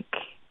seems like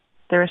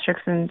the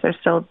restrictions are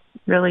still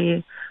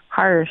really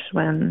harsh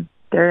when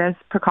there is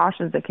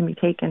precautions that can be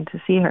taken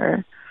to see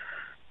her.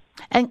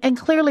 And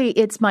clearly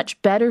it's much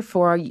better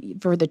for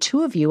the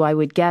two of you, I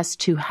would guess,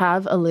 to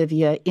have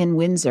Olivia in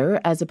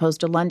Windsor as opposed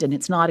to London.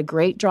 It's not a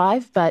great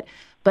drive, but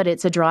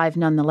it's a drive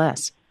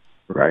nonetheless.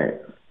 Right.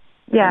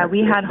 Yeah, we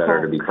had better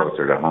hope to be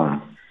closer to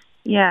home.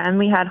 Yeah, and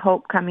we had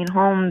hope coming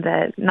home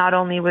that not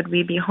only would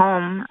we be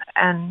home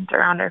and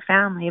around our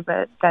family,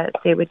 but that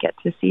they would get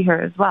to see her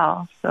as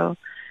well. So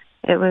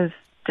it was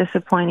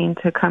disappointing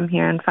to come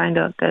here and find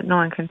out that no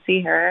one can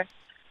see her.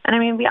 And I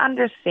mean, we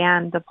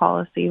understand the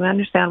policy. We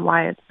understand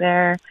why it's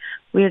there.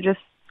 We're just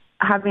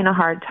having a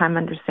hard time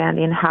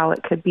understanding how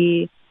it could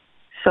be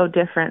so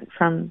different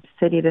from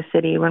city to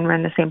city when we're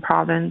in the same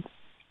province.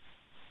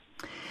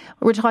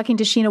 We're talking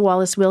to Sheena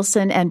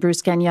Wallace-Wilson and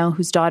Bruce Gagnon,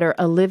 whose daughter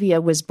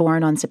Olivia was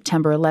born on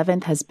September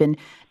 11th, has been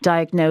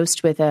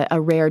diagnosed with a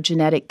rare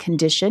genetic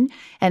condition,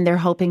 and they're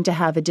hoping to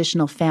have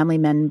additional family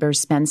members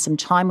spend some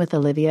time with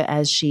Olivia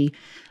as she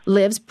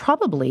lives,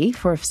 probably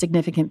for a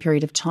significant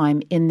period of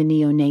time, in the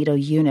neonatal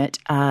unit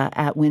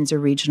at Windsor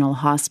Regional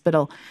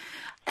Hospital.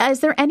 Is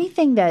there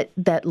anything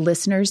that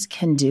listeners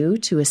can do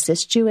to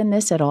assist you in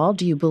this at all?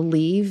 Do you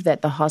believe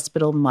that the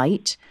hospital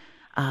might,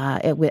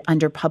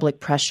 under public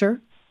pressure,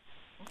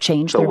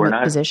 change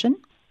their position?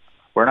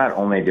 We're not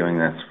only doing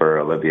this for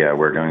Olivia,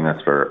 we're doing this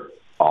for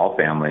all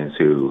families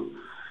who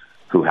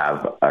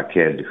have a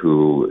kid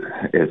who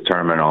is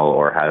terminal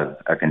or has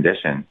a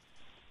condition,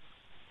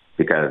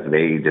 because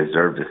they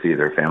deserve to see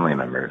their family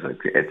members.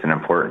 It's an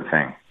important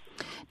thing.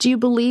 Do you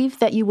believe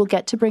that you will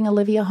get to bring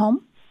Olivia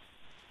home?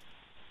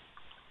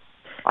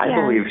 I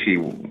believe she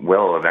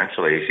will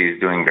eventually. She's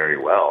doing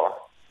very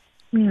well.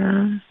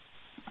 Yeah.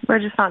 We're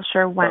just not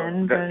sure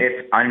when. But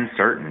it's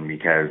uncertain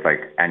because,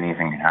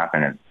 anything can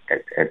happen.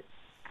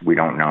 We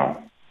don't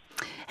know.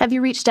 Have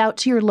you reached out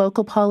to your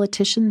local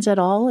politicians at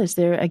all? Is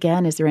there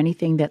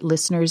anything that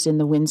listeners in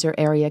the Windsor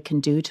area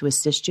can do to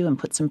assist you and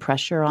put some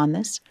pressure on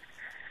this?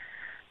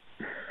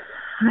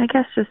 I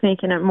guess just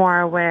making it more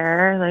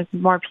aware,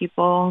 more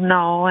people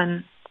know,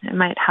 and it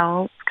might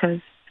help because,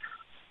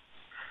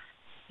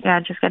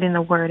 just getting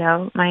the word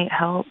out might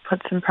help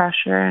put some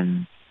pressure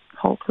and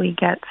hopefully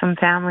get some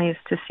families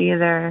to see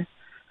their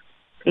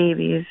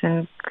babies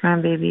and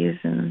grandbabies.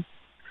 And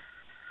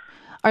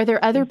are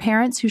there other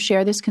parents who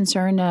share this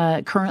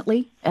concern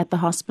currently at the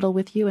hospital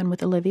with you and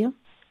with Olivia?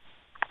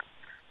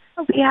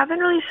 We haven't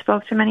really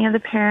spoke to many of the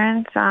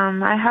parents.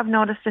 I have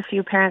noticed a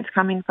few parents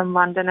coming from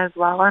London as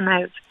well, and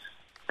I've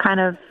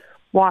kind of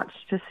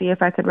watched to see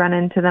if I could run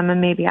into them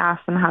and maybe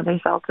ask them how they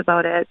felt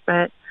about it.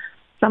 But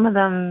some of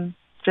them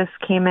just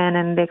came in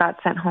and they got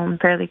sent home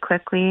fairly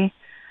quickly.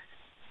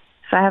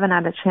 So I haven't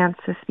had a chance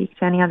to speak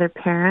to any other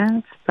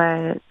parents,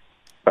 but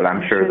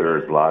I'm sure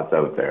there's lots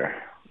out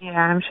there. Yeah,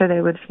 I'm sure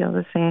they would feel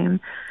the same.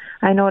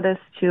 I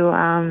noticed too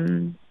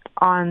on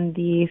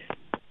the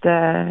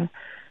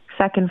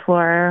second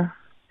floor,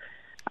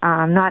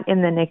 not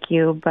in the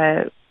NICU,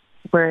 but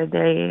where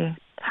they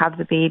have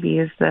the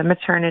babies, the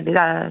maternity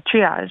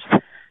triage.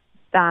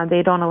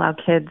 They don't allow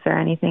kids or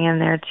anything in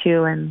there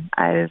too, and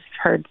I've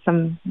heard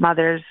some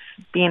mothers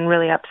being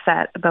really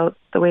upset about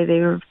the way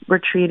they were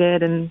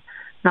treated and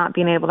not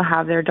being able to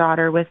have their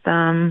daughter with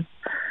them.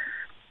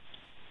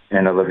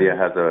 And Olivia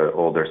has an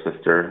older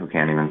sister who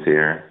can't even see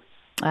her.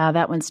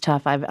 That one's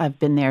tough. I've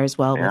been there as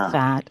well with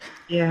that.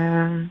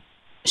 Yeah.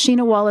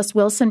 Sheena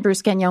Wallace-Wilson,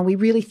 Bruce Gagnon, we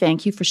really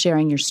thank you for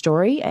sharing your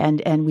story,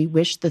 and we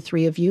wish the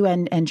three of you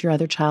and your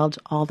other child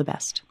all the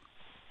best.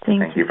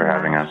 Thank you for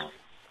having us.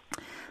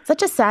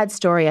 Such a sad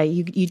story.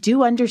 You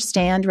do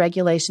understand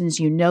regulations.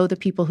 You know the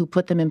people who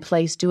put them in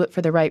place do it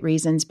for the right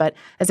reasons. But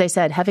as I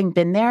said, having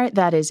been there,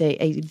 that is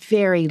a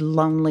very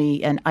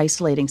lonely and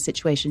isolating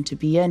situation to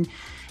be in.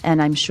 And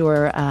I'm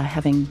sure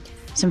having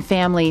some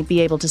family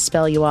be able to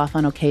spell you off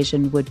on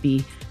occasion would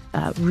be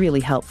really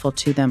helpful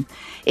to them.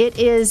 It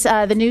is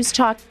the News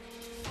Talk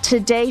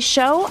Today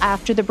show.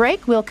 After the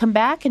break, we'll come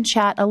back and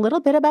chat a little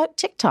bit about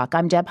TikTok.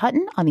 I'm Deb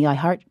Hutton on the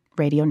iHeart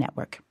Radio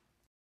Network.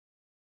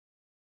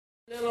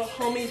 Little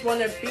homies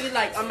wanna be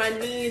like on my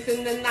knees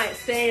in the night,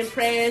 saying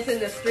prayers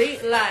in the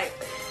street light.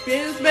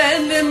 Been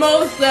spending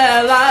most of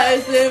their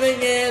lives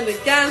living in the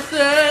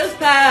gangster's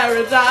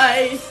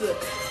paradise.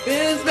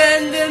 Been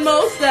spending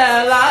most of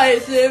their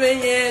lives living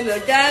in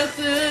the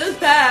gangster's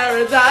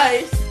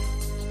paradise.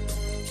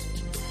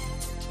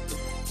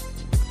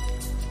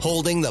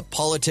 holding the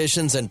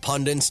politicians and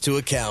pundits to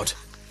account.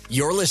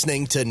 You're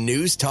listening to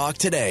News Talk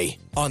Today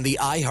on the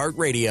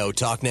iHeartRadio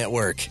Talk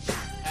Network.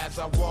 As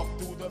I walk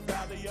through the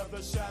valley of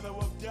the shadow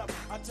of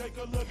death, I take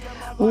a look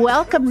at my...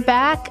 Welcome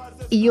back.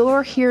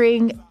 You're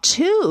hearing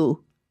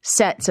two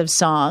sets of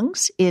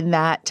songs in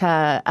that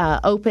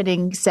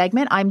opening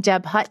segment. I'm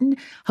Deb Hutton,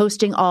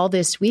 hosting all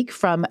this week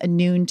from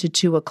noon to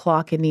 2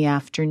 o'clock in the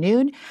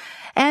afternoon.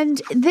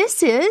 And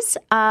this is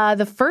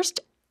the first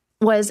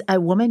was a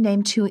woman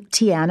named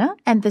Tiana,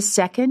 and the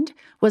second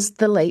was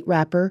the late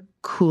rapper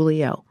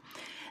Coolio.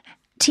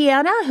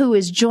 Tiana, who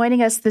is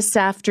joining us this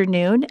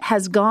afternoon,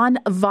 has gone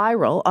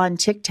viral on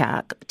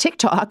TikTok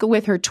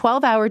with her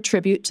 12-hour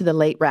tribute to the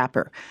late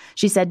rapper.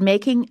 She said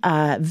making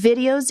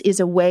videos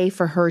is a way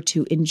for her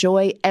to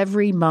enjoy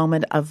every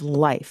moment of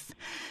life.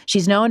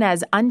 She's known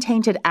as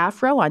Untainted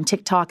Afro on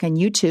TikTok and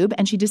YouTube,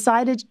 and she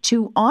decided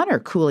to honor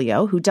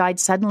Coolio, who died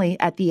suddenly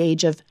at the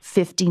age of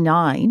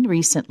 59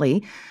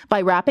 recently,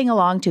 by rapping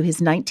along to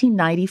his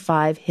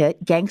 1995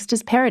 hit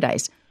Gangsta's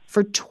Paradise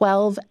for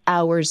 12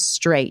 hours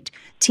straight.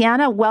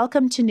 Tiana,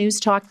 welcome to News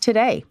Talk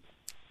Today.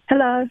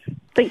 Hello.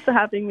 Thanks for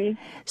having me.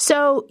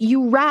 So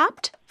you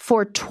rapped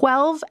for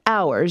 12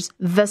 hours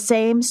the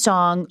same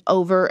song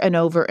over and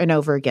over and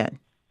over again.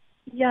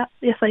 Yeah,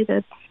 yes, I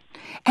did.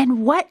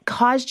 And what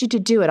caused you to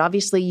do it?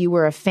 Obviously, you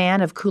were a fan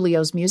of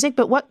Coolio's music,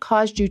 but what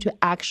caused you to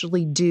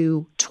actually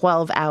do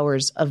 12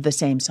 hours of the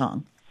same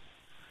song?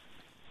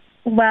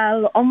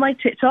 Well, on my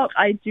TikTok,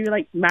 I do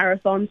like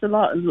marathons a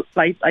lot.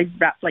 Like I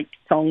rap like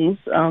songs,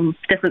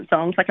 different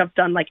songs. Like I've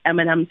done like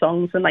Eminem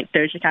songs and like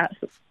Doja Cat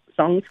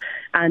songs,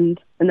 and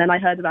then I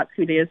heard about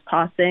Coolio's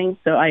passing,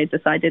 so I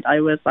decided I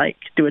would like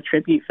do a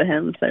tribute for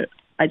him. So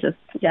I just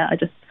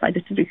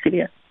decided to do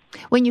Coolio.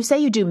 When you say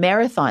you do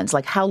marathons,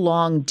 like how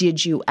long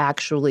did you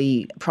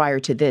actually,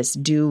 prior to this,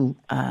 do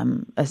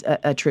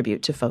a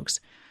tribute to folks?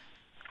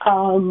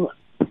 I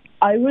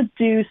would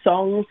do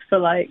songs for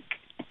like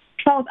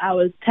 12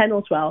 hours, 10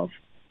 or 12.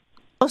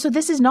 Oh, so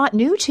this is not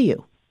new to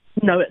you?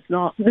 No, it's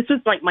not. This was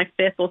like my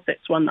fifth or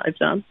sixth one that I've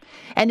done.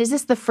 And is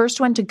this the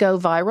first one to go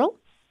viral?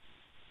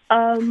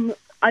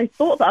 I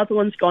thought the other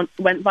ones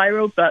went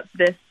viral, but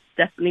this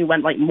definitely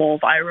went like more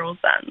viral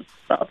than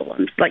the other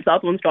ones. Like the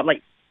other ones got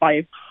like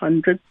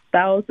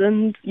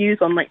 500,000 views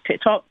on like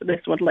TikTok, but this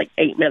one like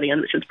 8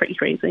 million, which is pretty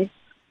crazy.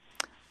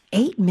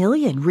 8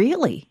 million,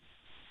 really?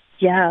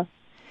 Yeah.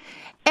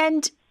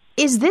 And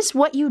is this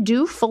what you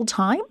do full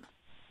time?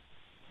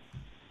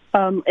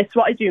 It's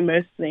what I do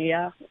mostly,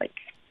 yeah.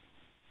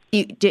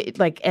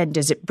 And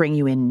does it bring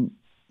you in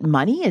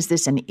money? Is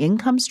this an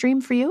income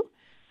stream for you?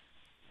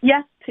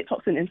 Yeah,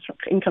 TikTok's an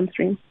income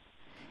stream.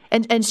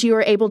 And so you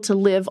were able to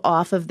live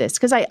off of this?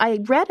 Because I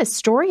read a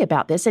story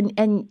about this,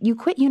 and you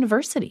quit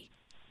university.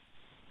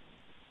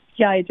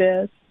 Yeah, I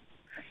did.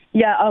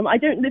 Yeah, I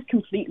don't live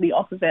completely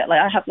off of it. Like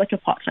I have like a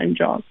part-time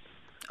job.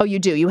 Oh, you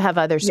do? You have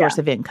other source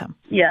of income?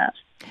 Yeah.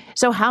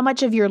 So how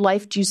much of your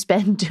life do you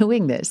spend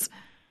doing this?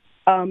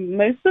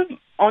 Most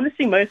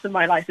of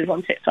my life is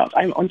on TikTok.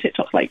 I'm on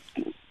TikTok like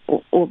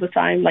all the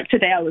time. Like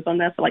today I was on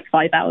there for like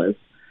 5 hours.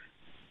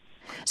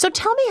 So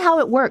tell me how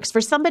it works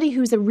for somebody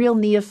who's a real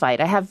neophyte.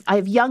 I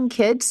have young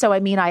kids, so I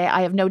mean,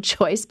 I have no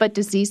choice but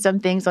to see some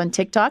things on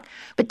TikTok.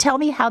 But tell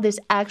me how this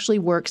actually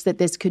works, that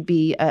this could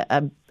be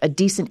a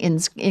decent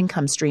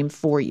income stream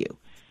for you.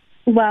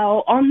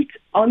 Well,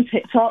 on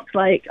TikTok,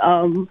 like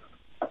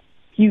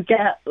you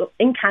get,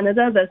 in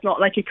Canada, there's not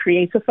like a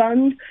creator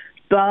fund,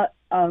 but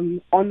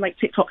on like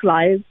TikTok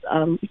Live,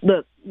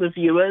 the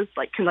viewers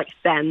like can like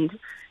send,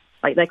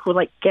 like they're called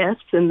like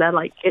gifts, and they're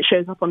like, it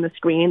shows up on the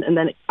screen, and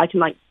then I can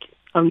like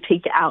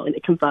take it out and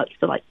it converts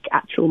to like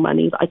actual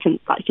money that I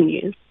can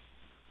use.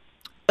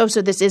 Oh,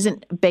 so this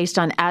isn't based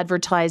on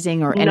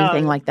advertising or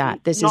anything like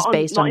that. This is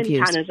based on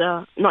views.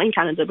 Not in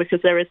Canada,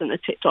 because there isn't a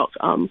TikTok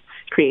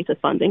creator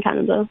fund in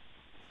Canada.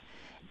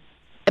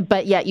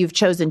 But yet you've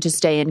chosen to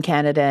stay in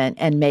Canada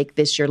and make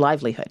this your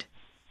livelihood.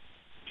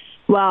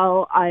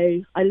 Well,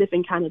 I live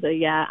in Canada,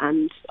 yeah,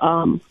 and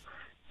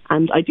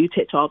I do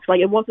TikTok. Like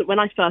it wasn't when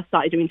I first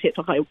started doing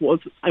TikTok, I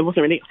wasn't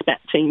really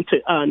expecting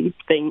to earn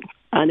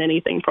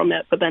anything from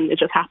it, but then it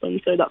just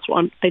happened. So that's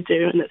what I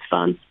do, and it's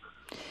fun.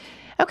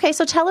 Okay,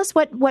 so tell us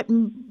what like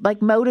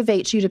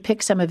motivates you to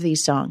pick some of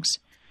these songs.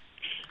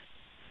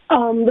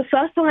 The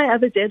first song I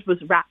ever did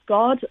was Rap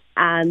God,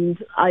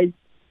 and I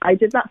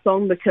did that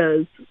song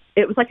because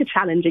it was like a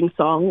challenging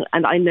song,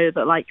 and I know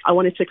that like I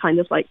wanted to kind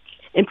of like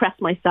impress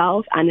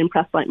myself and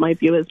impress like my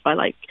viewers by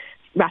like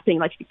rapping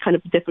like a kind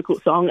of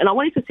difficult song, and I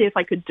wanted to see if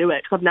I could do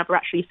it because I've never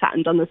actually sat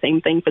and done the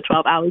same thing for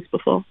 12 hours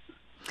before.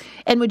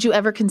 And would you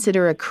ever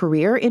consider a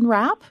career in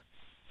rap?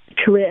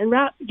 Career in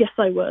rap? Yes,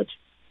 I would.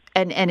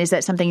 And is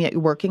that something that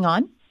you're working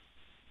on?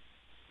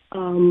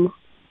 Am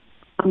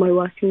I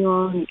working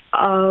on?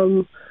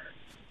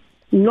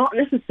 Not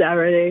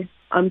necessarily.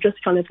 I'm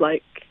just kind of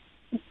like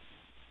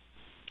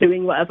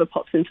doing whatever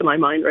pops into my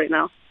mind right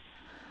now.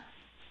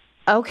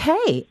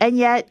 Okay. And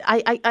yet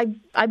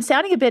I'm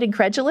sounding a bit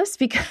incredulous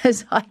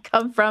because I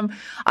come from,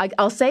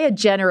 I'll say a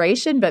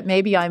generation, but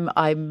maybe I'm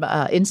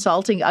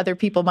insulting other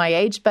people my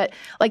age. But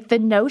like the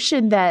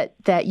notion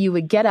that you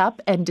would get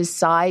up and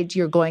decide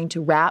you're going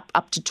to rap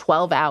up to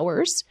 12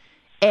 hours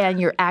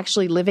and you're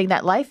actually living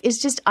that life is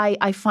just,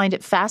 I find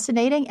it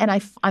fascinating. And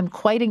I'm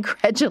quite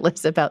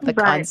incredulous about the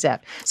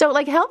concept. So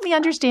like, help me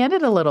understand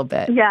it a little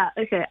bit. Yeah.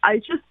 Okay. I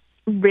just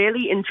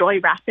really enjoy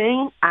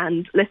rapping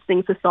and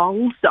listening to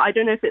songs. So I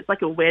don't know if it's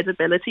like a weird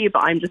ability,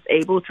 but I'm just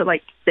able to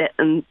like sit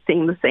and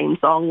sing the same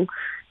song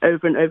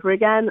over and over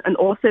again. And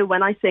also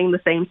when I sing the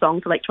same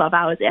song for like 12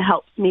 hours, it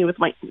helps me with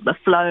like the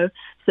flow.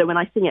 So when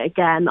I sing it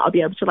again, I'll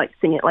be able to like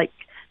sing it like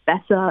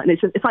better. And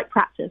it's like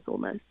practice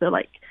almost. So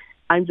like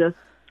I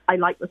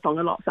like the song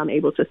a lot, so I'm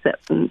able to sit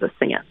and just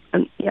sing it.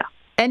 And yeah.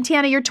 And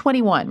Tiana, you're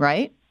 21,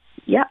 right?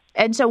 Yeah.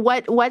 And so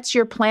what's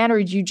your plan, or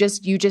you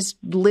just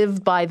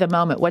live by the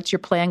moment? What's your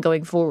plan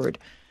going forward?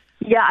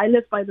 Yeah, I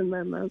live by the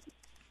moment.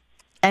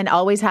 And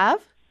always have?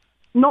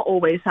 Not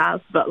always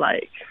have, but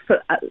like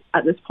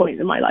at this point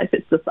in my life,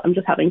 I'm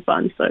just having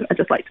fun. So I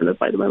just like to live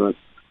by the moment.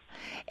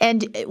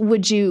 And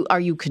are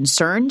you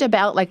concerned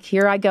about, like,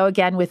 here I go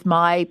again with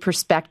my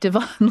perspective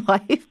on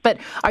life, but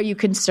are you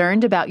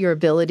concerned about your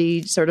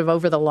ability sort of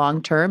over the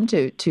long term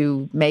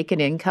to make an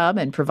income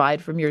and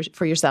provide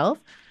for yourself?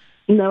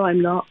 No,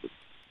 I'm not.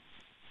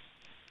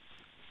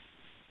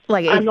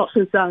 I'm not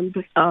concerned.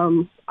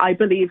 I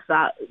believe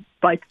that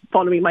by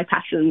following my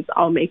passions,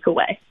 I'll make a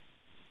way.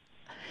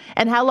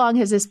 And how long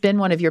has this been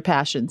one of your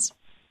passions?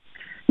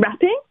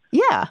 Rapping?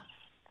 Yeah.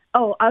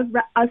 Oh,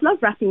 I've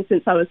loved rapping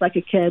since I was like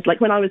a kid. Like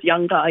when I was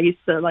younger, I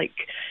used to like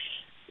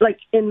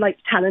in like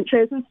talent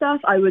shows and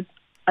stuff. I would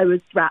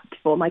rap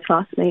for my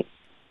classmates.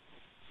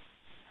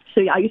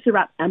 So yeah, I used to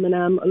rap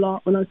Eminem a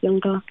lot when I was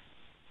younger.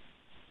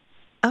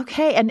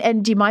 Okay,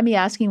 and do you mind me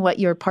asking what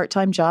your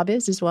part-time job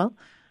is as well?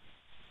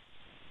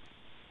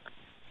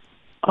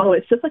 Oh,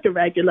 it's just like a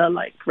regular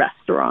like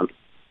restaurant.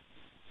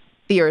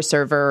 You're a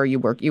server, or you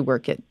work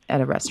at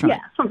a restaurant?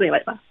 Yeah, something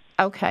like that.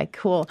 Okay,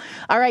 cool.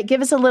 All right,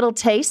 give us a little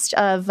taste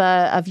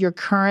of your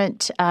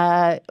current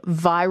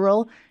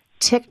viral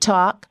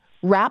TikTok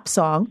rap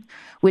song,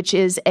 which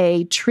is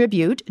a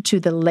tribute to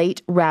the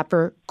late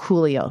rapper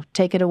Coolio.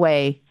 Take it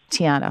away,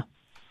 Tiana.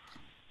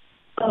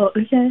 Oh,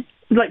 okay.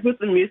 Like with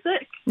the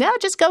music? No,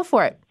 just go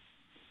for it.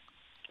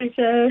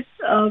 Okay.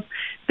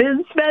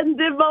 Been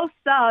spending most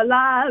our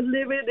lives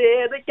living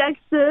in a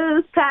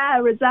gangster's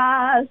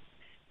paradise.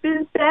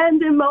 Been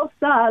spending most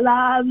our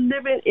lives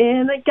living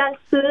in a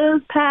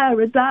gangster's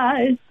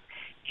paradise.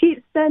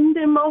 Keep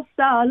spending most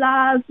our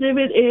lives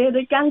living in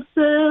a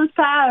gangster's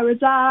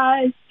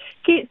paradise.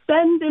 Keep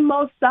spending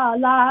most our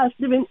lives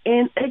living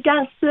in a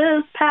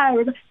gangster's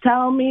paradise.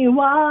 Tell me,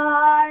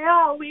 why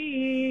are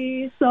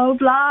we so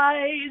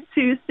blind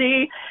to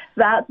see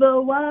that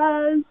the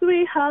ones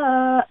we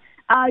hurt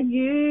are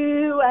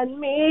you and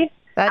me?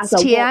 That's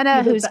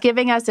Tiana, who's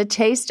giving us a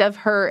taste of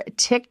her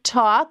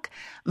TikTok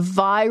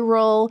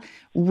viral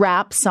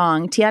rap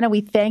song. Tiana, we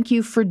thank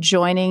you for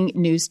joining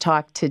News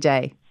Talk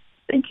today.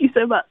 Thank you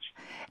so much.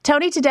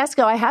 Tony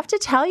Tedesco, I have to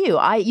tell you,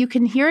 you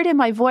can hear it in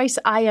my voice.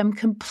 I am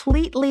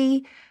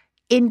completely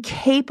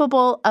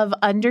incapable of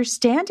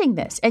understanding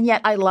this. And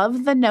yet I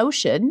love the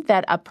notion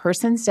that a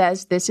person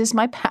says, this is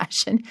my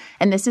passion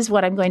and this is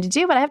what I'm going to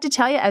do. But I have to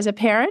tell you, as a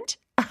parent,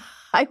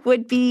 I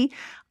would be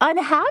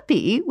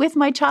unhappy with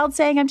my child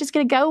saying, I'm just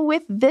going to go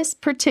with this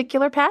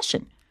particular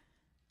passion.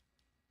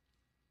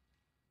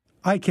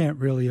 I can't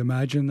really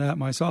imagine that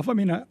myself. I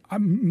mean,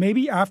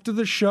 maybe after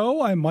the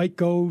show, I might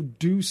go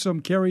do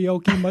some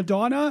karaoke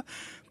Madonna,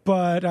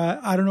 but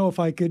I don't know if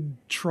I could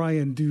try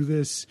and do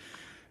this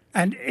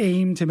and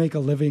aim to make a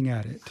living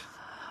at it.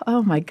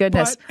 Oh, my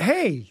goodness. But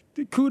hey,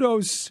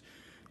 kudos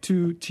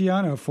to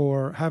Tiana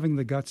for having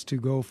the guts to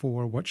go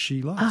for what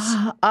she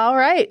loves. All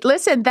right.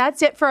 Listen,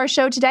 that's it for our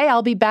show today.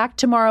 I'll be back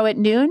tomorrow at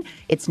noon.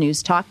 It's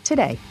News Talk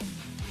Today.